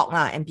need to talk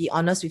and be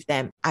honest with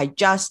them. I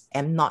just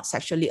am not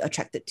sexually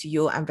attracted to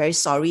you. I'm very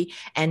sorry.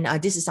 And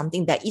this is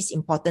something that is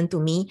important to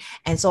me.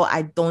 And so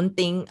I don't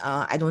think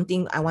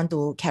I want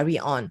to carry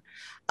on.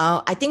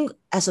 I think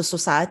as a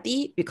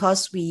society,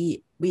 because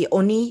we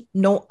only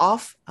know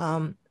of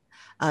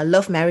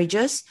love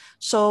marriages,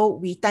 so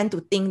we tend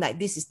to think like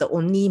this is the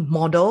only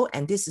model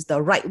and this is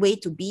the right way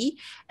to be.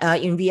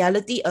 In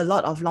reality, a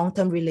lot of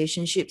long-term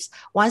relationships,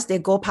 once they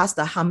go past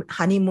the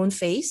honeymoon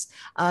phase,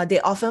 they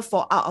often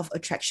fall out of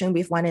attraction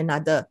with one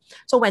another.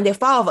 So when they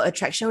fall out of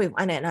attraction with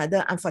one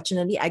another,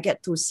 unfortunately, I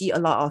get to see a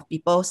lot of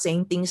people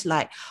saying things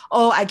like,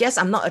 oh, I guess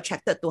I'm not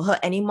attracted to her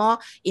anymore.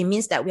 It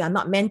means that we are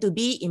not meant to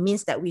be. It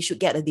means that we should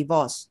get a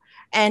divorce.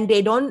 And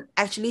they don't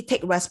actually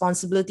take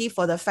responsibility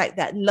for the fact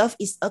that love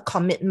is a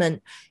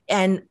commitment,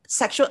 and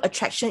sexual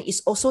attraction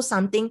is also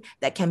something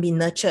that can be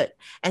nurtured.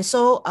 And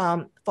so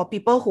for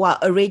people who are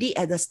already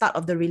at the start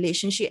of the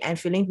relationship and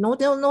feeling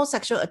no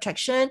sexual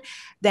attraction,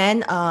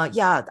 then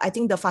I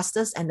think the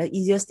fastest and the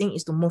easiest thing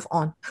is to move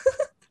on.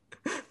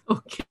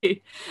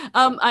 Okay.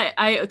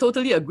 I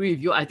totally agree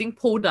with you. I think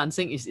pole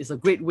dancing is a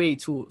great way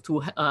to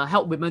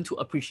help women to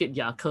appreciate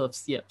their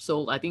curves. Yeah.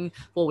 So I think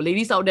for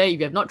ladies out there, if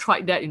you have not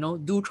tried that,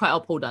 do try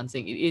out pole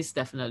dancing. It is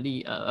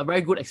definitely a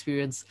very good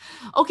experience.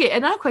 Okay,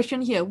 another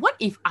question here. What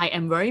if I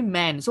am very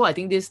man? So I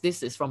think this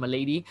is from a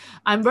lady.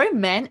 I'm very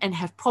man and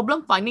have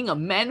problem finding a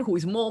man who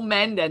is more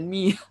man than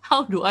me.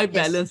 How do I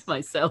balance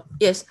myself?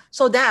 Yes.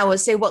 So then I would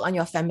say work on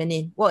your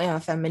feminine.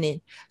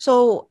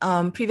 So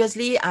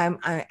previously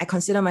I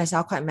consider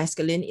myself quite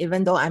masculine,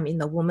 even though I'm in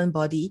the woman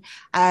body.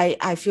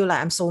 I feel like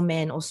I'm so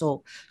man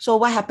also. So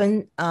what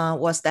happened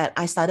was that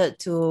I started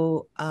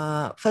to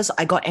first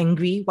I got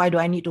angry. Why do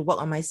I need to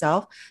work on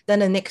myself? Then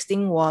the next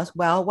thing was,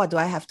 well, what do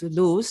I have to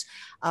lose?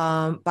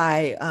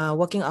 By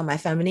working on my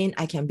feminine,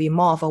 I can be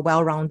more of a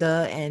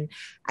well-rounder, and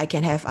I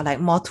can have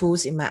like more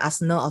tools in my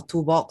arsenal or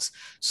toolbox.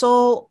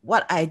 So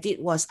what I did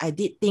was I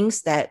did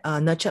things that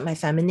nurtured my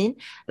feminine,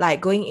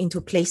 like going into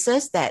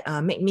places that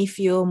make me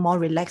feel more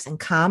relaxed and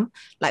calm.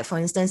 Like for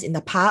instance, in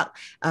the park,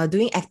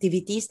 doing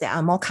activities that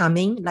are more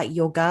calming, like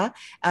yoga,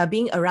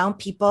 being around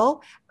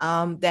people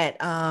that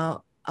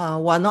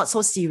were not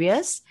so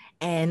serious.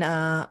 And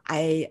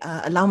I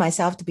allow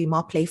myself to be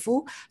more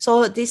playful.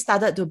 So this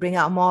started to bring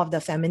out more of the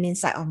feminine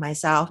side of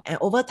myself. And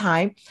over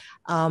time,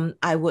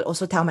 I would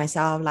also tell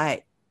myself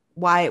like,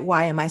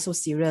 why am I so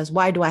serious?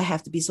 Why do I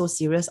have to be so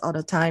serious all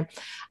the time?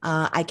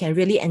 I can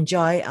really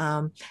enjoy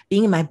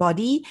being in my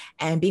body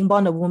and being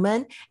born a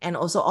woman, and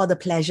also all the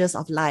pleasures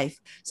of life.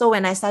 So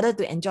when I started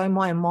to enjoy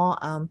more and more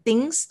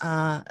things,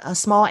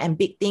 small and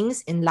big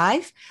things in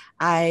life,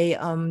 I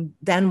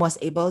then was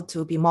able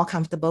to be more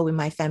comfortable with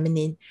my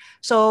feminine.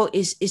 So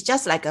it's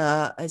just like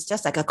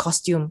a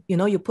costume. You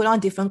know, you put on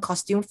different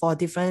costume for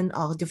different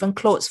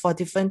clothes for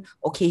different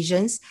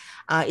occasions.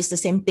 It's the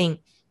same thing.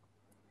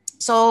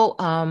 So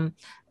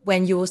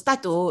when you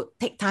start to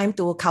take time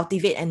to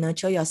cultivate and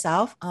nurture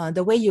yourself,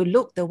 the way you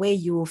look, the way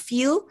you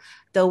feel,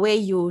 the way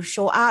you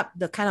show up,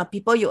 the kind of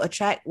people you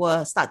attract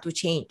will start to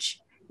change.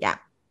 Yeah.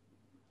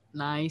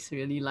 Nice,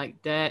 really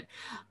like that.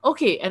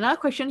 Okay, another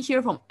question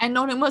here from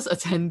anonymous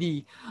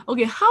attendee.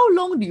 Okay, how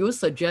long do you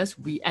suggest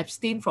we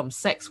abstain from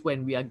sex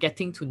when we are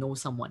getting to know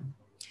someone?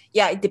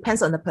 Yeah, it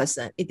depends on the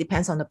person.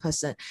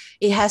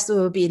 It has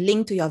to be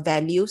linked to your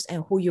values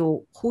and who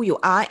you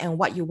are and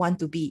what you want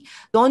to be.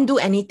 Don't do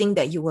anything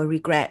that you will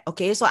regret.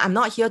 Okay, so I'm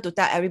not here to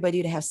tell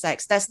everybody to have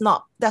sex. That's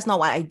not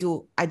what I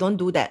do. I don't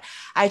do that.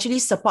 I actually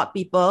support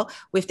people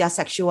with their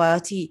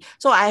sexuality.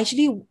 So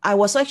I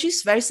was actually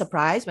very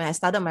surprised when I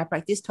started my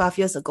practice 12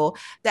 years ago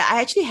that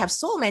I actually have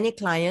so many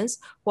clients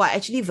who are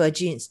actually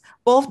virgins,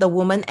 both the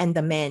woman and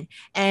the man.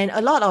 And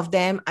a lot of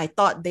them, I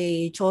thought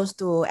they chose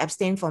to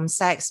abstain from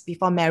sex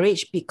before marriage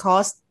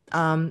because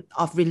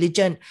of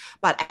religion.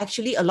 But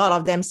actually, a lot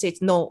of them said,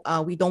 no,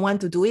 we don't want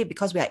to do it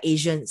because we are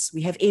Asians.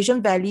 We have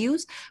Asian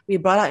values. We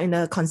brought up in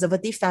a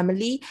conservative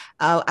family.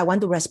 I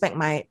want to respect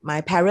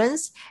my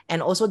parents.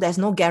 And also, there's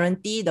no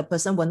guarantee the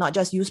person will not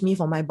just use me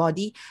for my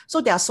body.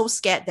 So they are so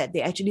scared that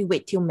they actually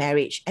wait till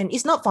marriage. And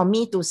it's not for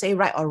me to say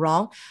right or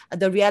wrong.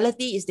 The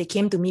reality is they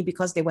came to me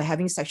because they were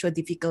having sexual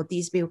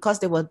difficulties, because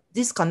they were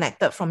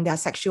disconnected from their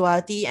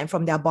sexuality and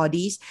from their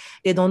bodies.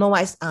 They don't know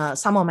why,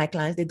 some of my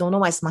clients, they don't know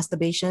why it's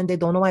masturbation. They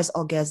don't know why is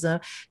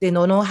orgasm. They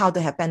don't know how to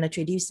have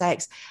penetrative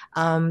sex.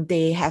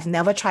 They have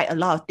never tried a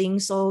lot of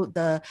things. So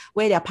the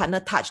way their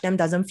partner touch them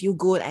doesn't feel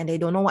good and they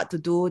don't know what to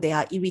do. They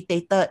are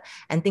irritated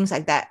and things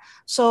like that.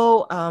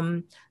 So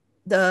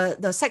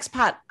the sex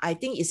part, I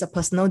think, is a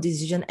personal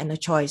decision and a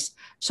choice.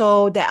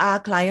 So there are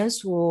clients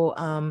who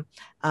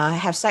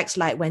have sex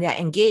like when they're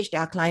engaged.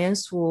 There are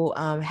clients who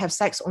have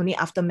sex only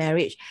after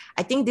marriage.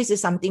 I think this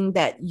is something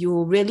that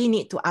you really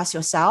need to ask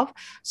yourself,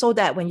 so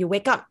that when you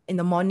wake up in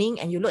the morning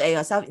and you look at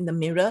yourself in the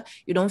mirror,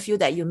 you don't feel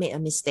that you made a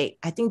mistake.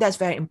 I think that's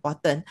very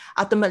important.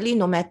 Ultimately,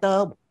 no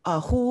matter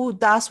who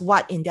does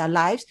what in their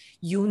lives,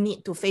 you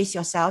need to face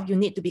yourself. You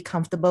need to be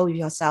comfortable with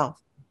yourself.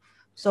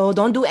 So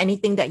don't do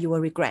anything that you will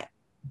regret.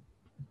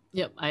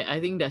 Yep, I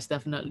think that's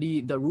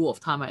definitely the rule of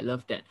thumb. I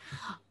love that.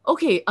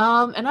 Okay,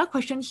 another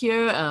question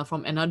here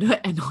from another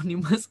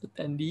anonymous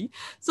attendee.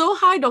 So,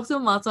 hi, Dr.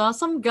 Martha.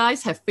 Some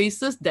guys have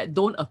faces that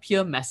don't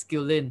appear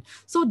masculine.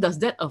 So, does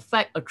that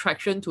affect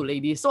attraction to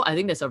ladies? So, I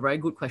think that's a very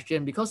good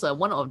question, because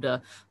one of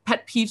the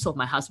pet peeves of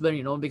my husband,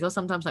 because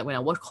sometimes like when I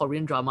watch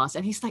Korean dramas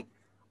and he's like,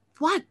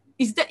 what?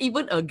 Is that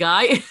even a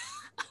guy?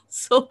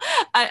 So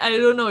I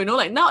don't know,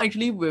 like now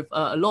actually with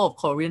a lot of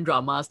Korean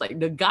dramas, like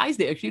the guys,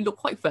 they actually look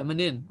quite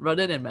feminine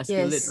rather than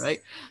masculine, Yes. right?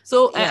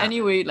 So Yeah.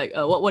 anyway, like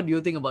what do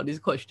you think about this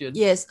question?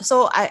 Yes.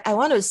 So I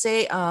want to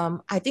say,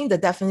 I think the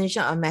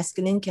definition of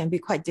masculine can be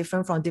quite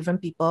different from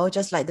different people,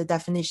 just like the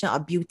definition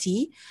of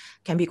beauty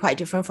can be quite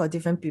different for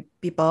different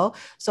people.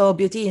 So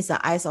beauty is the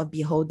eyes of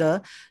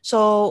beholder.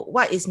 So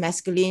what is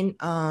masculine?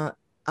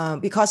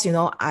 Because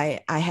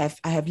I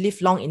have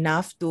lived long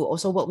enough to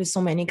also work with so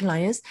many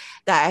clients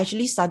that I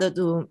actually started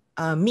to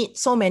meet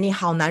so many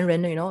好男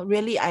人,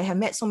 really I have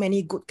met so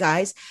many good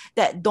guys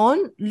that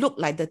don't look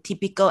like the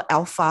typical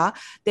alpha.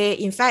 They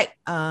in fact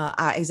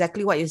are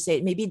exactly what you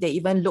said. Maybe they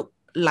even look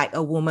like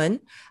a woman,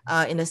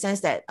 in the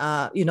sense that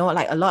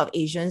like a lot of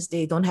Asians,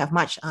 they don't have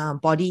much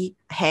body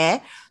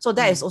hair. So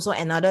that is also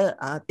another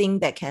thing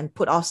that can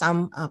put off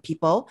some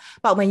people.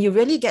 But when you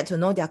really get to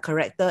know their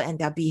character and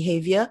their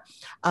behavior,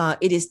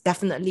 it is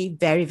definitely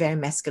very, very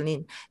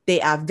masculine.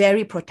 They are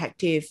very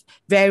protective,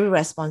 very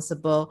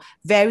responsible,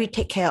 very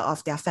take care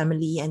of their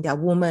family and their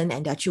woman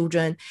and their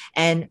children.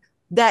 And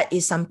that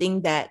is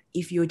something that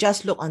if you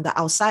just look on the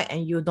outside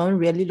and you don't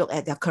really look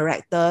at their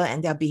character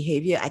and their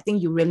behavior, I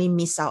think you really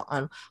miss out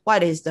on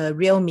what is the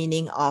real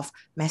meaning of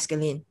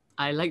masculine.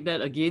 I like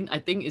that again. I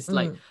think it's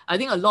like, I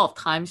think a lot of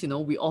times,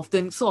 we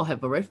often sort of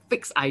have a very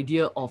fixed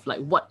idea of like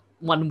what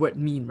one word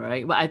mean,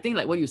 right? But I think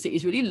like what you say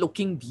is really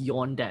looking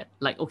beyond that.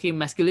 Like, okay,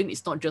 masculine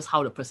is not just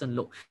how the person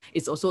look.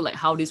 It's also like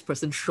how this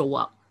person show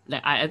up.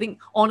 Like I think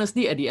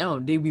honestly at the end of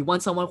the day, we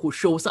want someone who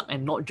shows up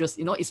and not just,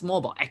 it's more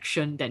about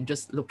action than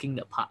just looking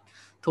the part.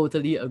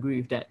 Totally agree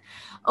with that.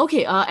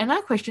 Okay,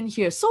 another question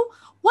here. So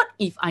what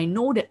if I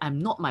know that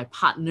I'm not my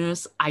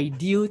partner's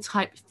ideal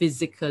type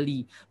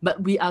physically,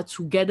 but we are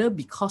together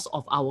because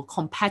of our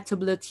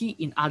compatibility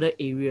in other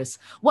areas?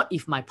 What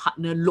if my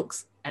partner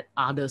looks at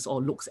others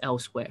or looks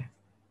elsewhere?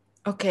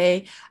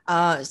 Okay.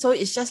 So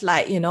it's just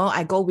like,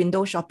 I go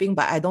window shopping,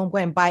 but I don't go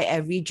and buy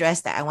every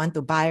dress that I want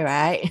to buy,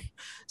 right?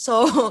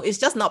 So it's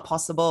just not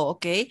possible.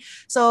 Okay.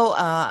 So,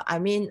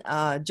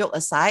 joke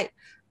aside,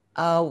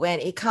 when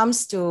it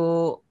comes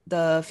to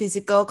the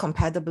physical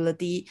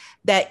compatibility,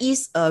 there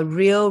is a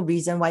real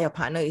reason why your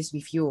partner is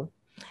with you.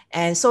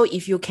 And so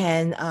if you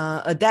can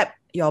adapt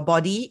your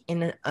body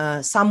in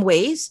some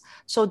ways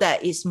so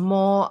that it's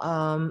more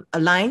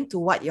aligned to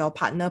what your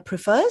partner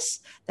prefers,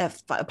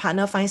 that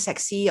partner finds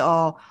sexy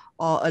or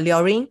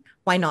alluring,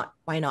 why not?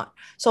 Why not?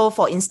 So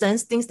for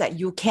instance, things that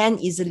you can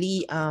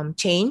easily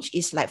change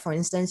is like, for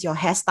instance, your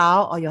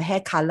hairstyle or your hair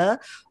color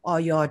or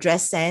your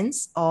dress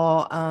sense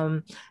or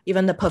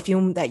even the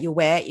perfume that you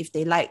wear if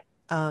they like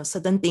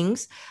certain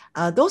things.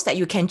 Those that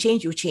you can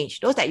change, you change.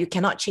 Those that you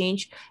cannot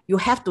change, you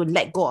have to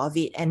let go of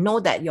it and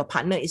know that your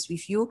partner is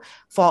with you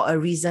for a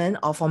reason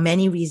or for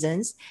many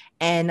reasons.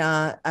 And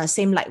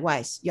same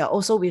likewise, you're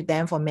also with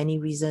them for many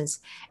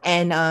reasons.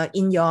 And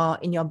in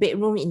your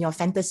bedroom, in your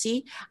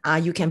fantasy,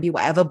 you can be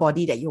whatever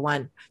body that you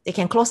want. They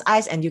can close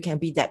eyes and you can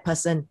be that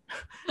person.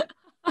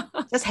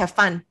 Just have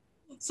fun.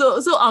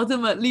 So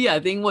ultimately, I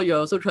think what you're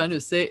also trying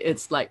to say,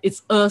 it's like,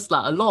 it's us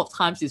lah. A lot of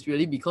times it's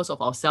really because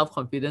of our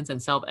self-confidence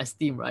and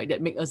self-esteem, right,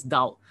 that make us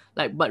doubt.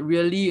 Like, but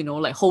really,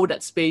 like, hold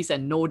that space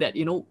and know that,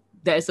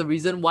 there's a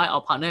reason why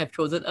our partner have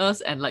chosen us.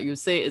 And like you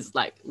say, it's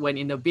like when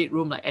in the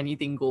bedroom, like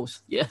anything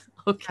goes. Yeah.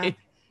 Okay.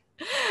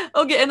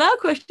 Okay, another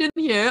question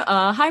here.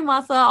 Hi,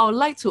 Martha. I would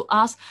like to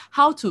ask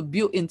how to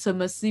build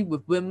intimacy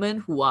with women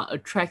who are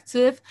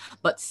attractive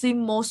but seem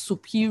more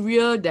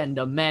superior than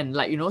the men.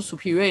 Like,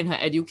 superior in her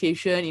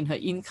education, in her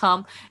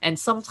income, and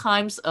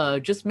sometimes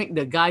just make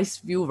the guys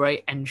feel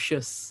very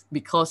anxious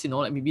because,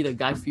 like maybe the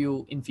guy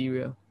feel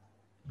inferior.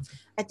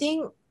 I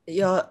think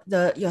your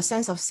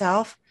sense of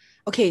self.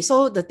 Okay,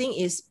 so the thing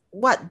is,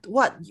 what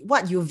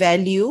you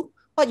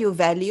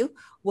value,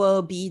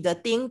 will be the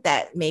thing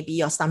that maybe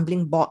your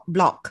stumbling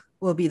block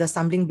will be the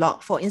stumbling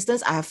block. For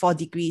instance, I have 4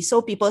 degrees.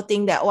 So people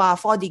think that, wow,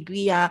 4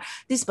 degree,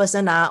 this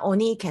person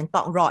only can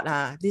talk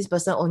rot, this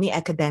person only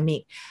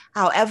academic.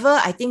 However,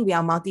 I think we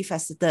are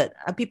multifaceted.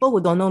 People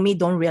who don't know me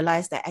don't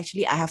realize that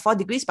actually I have 4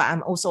 degrees, but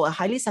I'm also a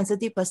highly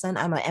sensitive person.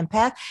 I'm an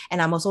empath,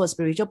 and I'm also a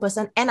spiritual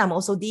person, and I'm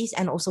also this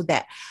and also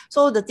that.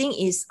 So the thing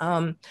is,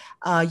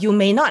 you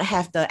may not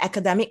have the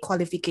academic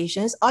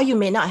qualifications, or you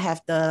may not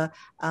have the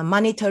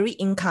monetary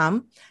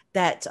income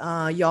that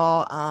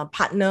your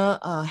partner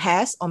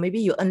has, or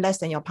maybe you earn less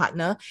than your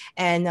partner,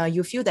 and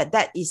you feel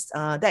that is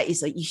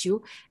an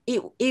issue.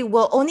 It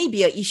will only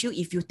be an issue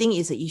if you think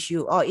it's an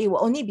issue, or it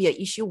will only be an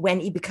issue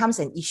when it becomes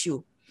an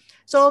issue.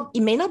 So it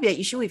may not be an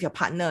issue with your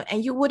partner,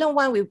 and you wouldn't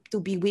want to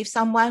be with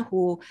someone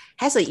who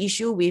has an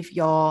issue with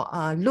your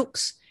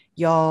looks,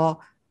 your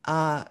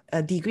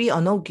degree or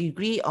no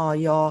degree, or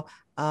your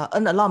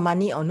earn a lot of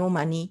money or no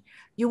money.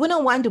 You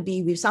wouldn't want to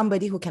be with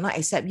somebody who cannot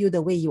accept you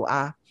the way you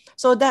are.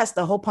 So that's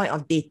the whole point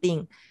of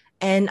dating.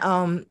 And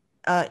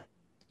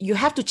you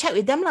have to check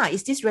with them lah.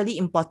 Is this really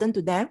important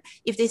to them?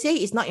 If they say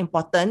it's not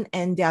important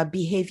and their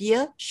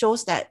behavior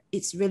shows that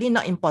it's really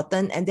not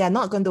important, and they're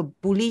not going to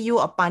bully you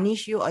or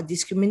punish you or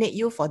discriminate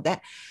you for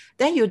that,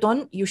 then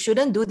you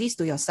shouldn't do this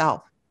to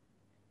yourself.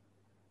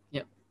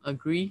 Yep,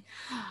 agree.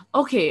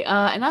 Okay,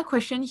 another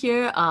question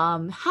here.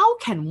 How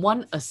can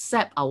one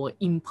accept our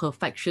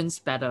imperfections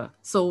better?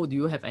 So do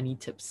you have any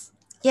tips?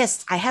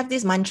 Yes, I have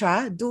this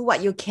mantra: do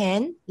what you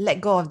can,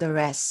 let go of the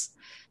rest.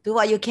 Do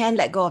what you can,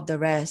 let go of the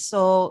rest.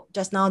 So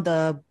just now,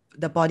 the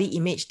body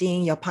image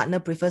thing, your partner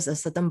prefers a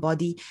certain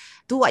body.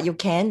 Do what you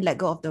can, let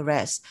go of the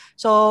rest.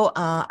 So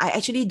I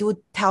actually do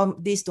tell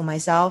this to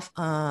myself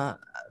a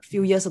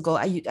few years ago.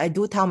 I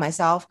do tell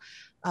myself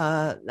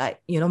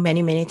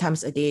many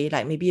times a day,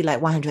 like maybe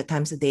like 100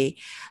 times a day.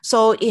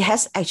 So it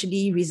has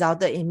actually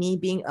resulted in me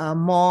being a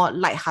more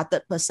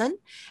lighthearted person,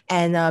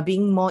 and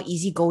being more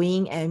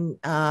easygoing,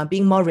 and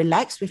being more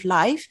relaxed with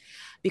life,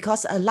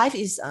 because life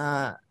is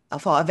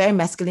for a very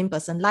masculine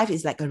person, life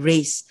is like a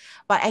race,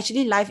 but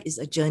actually life is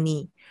a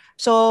journey.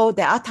 So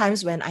there are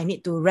times when I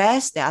need to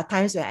rest. There are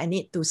times when I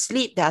need to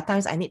sleep. There are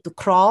times I need to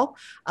crawl,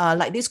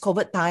 like these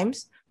COVID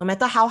times. No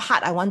matter how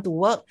hard I want to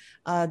work,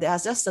 there are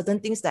just certain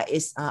things that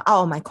is out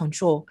of my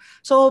control.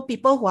 So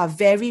people who are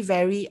very,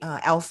 very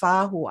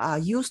alpha, who are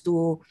used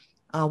to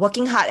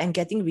working hard and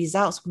getting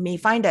results, may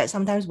find that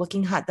sometimes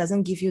working hard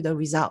doesn't give you the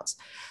results.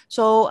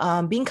 So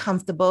being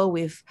comfortable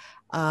with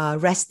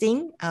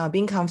resting,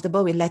 being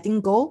comfortable with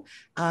letting go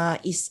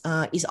is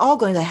all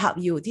going to help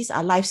you. These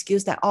are life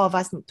skills that all of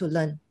us need to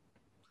learn.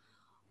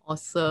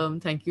 Awesome.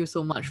 Thank you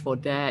so much for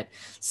that.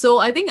 So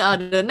I think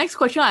the next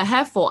question I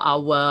have for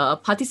our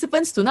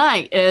participants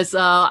tonight is,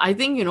 I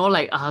think,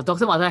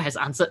 Dr. Martha has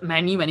answered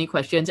many, many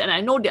questions. And I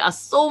know there are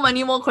so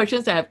many more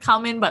questions that have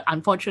come in, but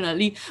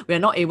unfortunately, we're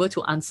not able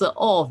to answer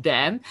all of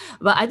them.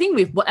 But I think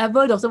with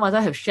whatever Dr.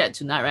 Martha have shared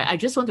tonight, right, I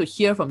just want to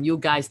hear from you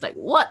guys, like,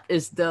 what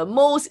is the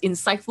most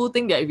insightful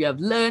thing that you have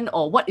learned,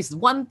 or what is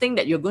one thing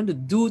that you're going to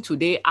do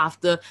today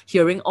after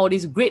hearing all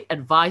this great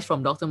advice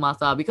from Dr.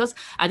 Martha? Because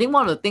I think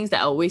one of the things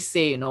that I always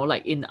say,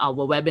 like in our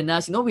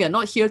webinars, we are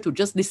not here to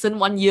just listen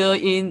 1 year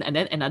in and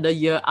then another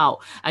year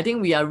out. I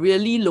think we are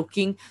really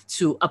looking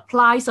to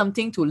apply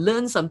something, to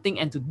learn something,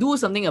 and to do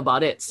something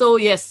about it. So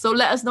yes, so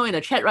let us know in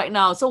the chat right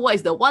now. So what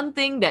is the one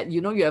thing that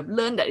you have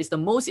learned that is the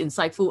most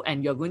insightful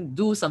and you're going to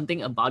do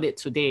something about it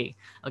today?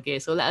 Okay,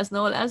 so let us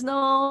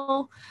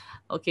know.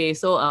 Okay,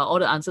 so all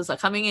the answers are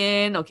coming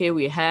in. Okay,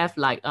 we have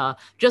like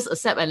just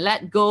accept and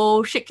let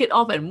go, shake it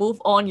off and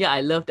move on. Yeah,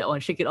 I love that one.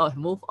 Shake it off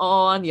and move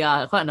on.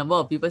 Yeah, quite a number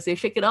of people say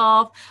shake it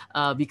off.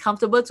 Be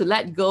comfortable to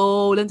let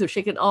go. Learn to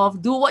shake it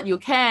off. Do what you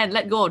can.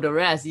 Let go of the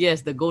rest. Yes,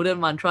 the golden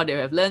mantra that we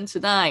have learned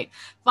tonight.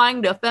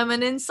 Find the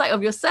feminine side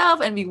of yourself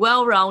and be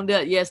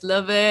well-rounded. Yes,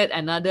 love it.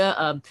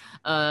 Another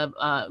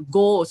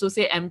goal also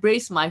say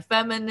embrace my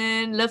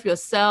feminine, love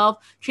yourself,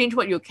 change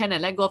what you can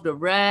and let go of the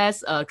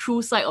rest.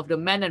 True side of the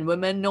men and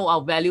women, know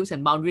our values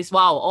and boundaries.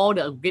 Wow, all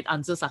the great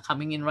answers are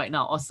coming in right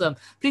now. Awesome.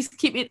 Please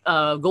keep it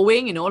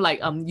going.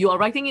 You are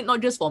writing it not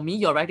just for me,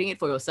 you're writing it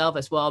for yourself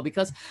as well,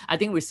 because I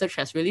think research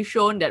has really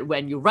shown that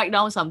when you write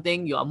down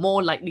something, you are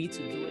more likely to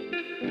do it.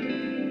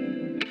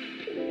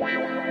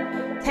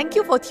 Thank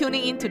you for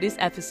tuning in to this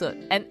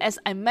episode. And as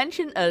I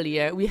mentioned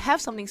earlier, we have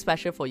something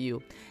special for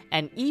you.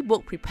 An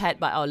ebook prepared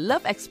by our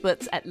love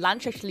experts at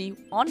Lunch Actually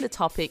on the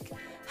topic,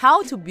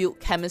 How to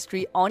Build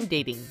Chemistry on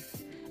Dating.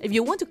 If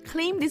you want to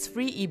claim this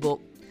free ebook,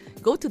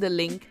 go to the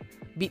link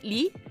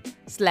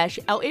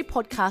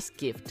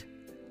bit.ly/LAPodcastGift.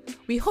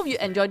 We hope you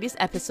enjoyed this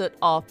episode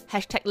of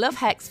 #Love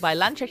Hacks by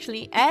Lunch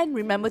Actually, and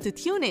remember to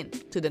tune in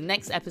to the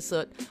next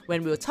episode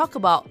when we'll talk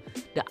about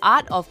the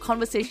art of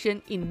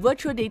conversation in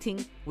virtual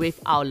dating with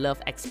our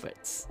love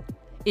experts.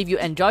 If you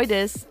enjoyed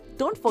this,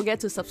 don't forget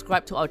to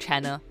subscribe to our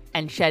channel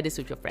and share this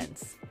with your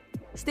friends.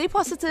 Stay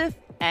positive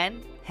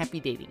and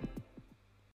happy dating.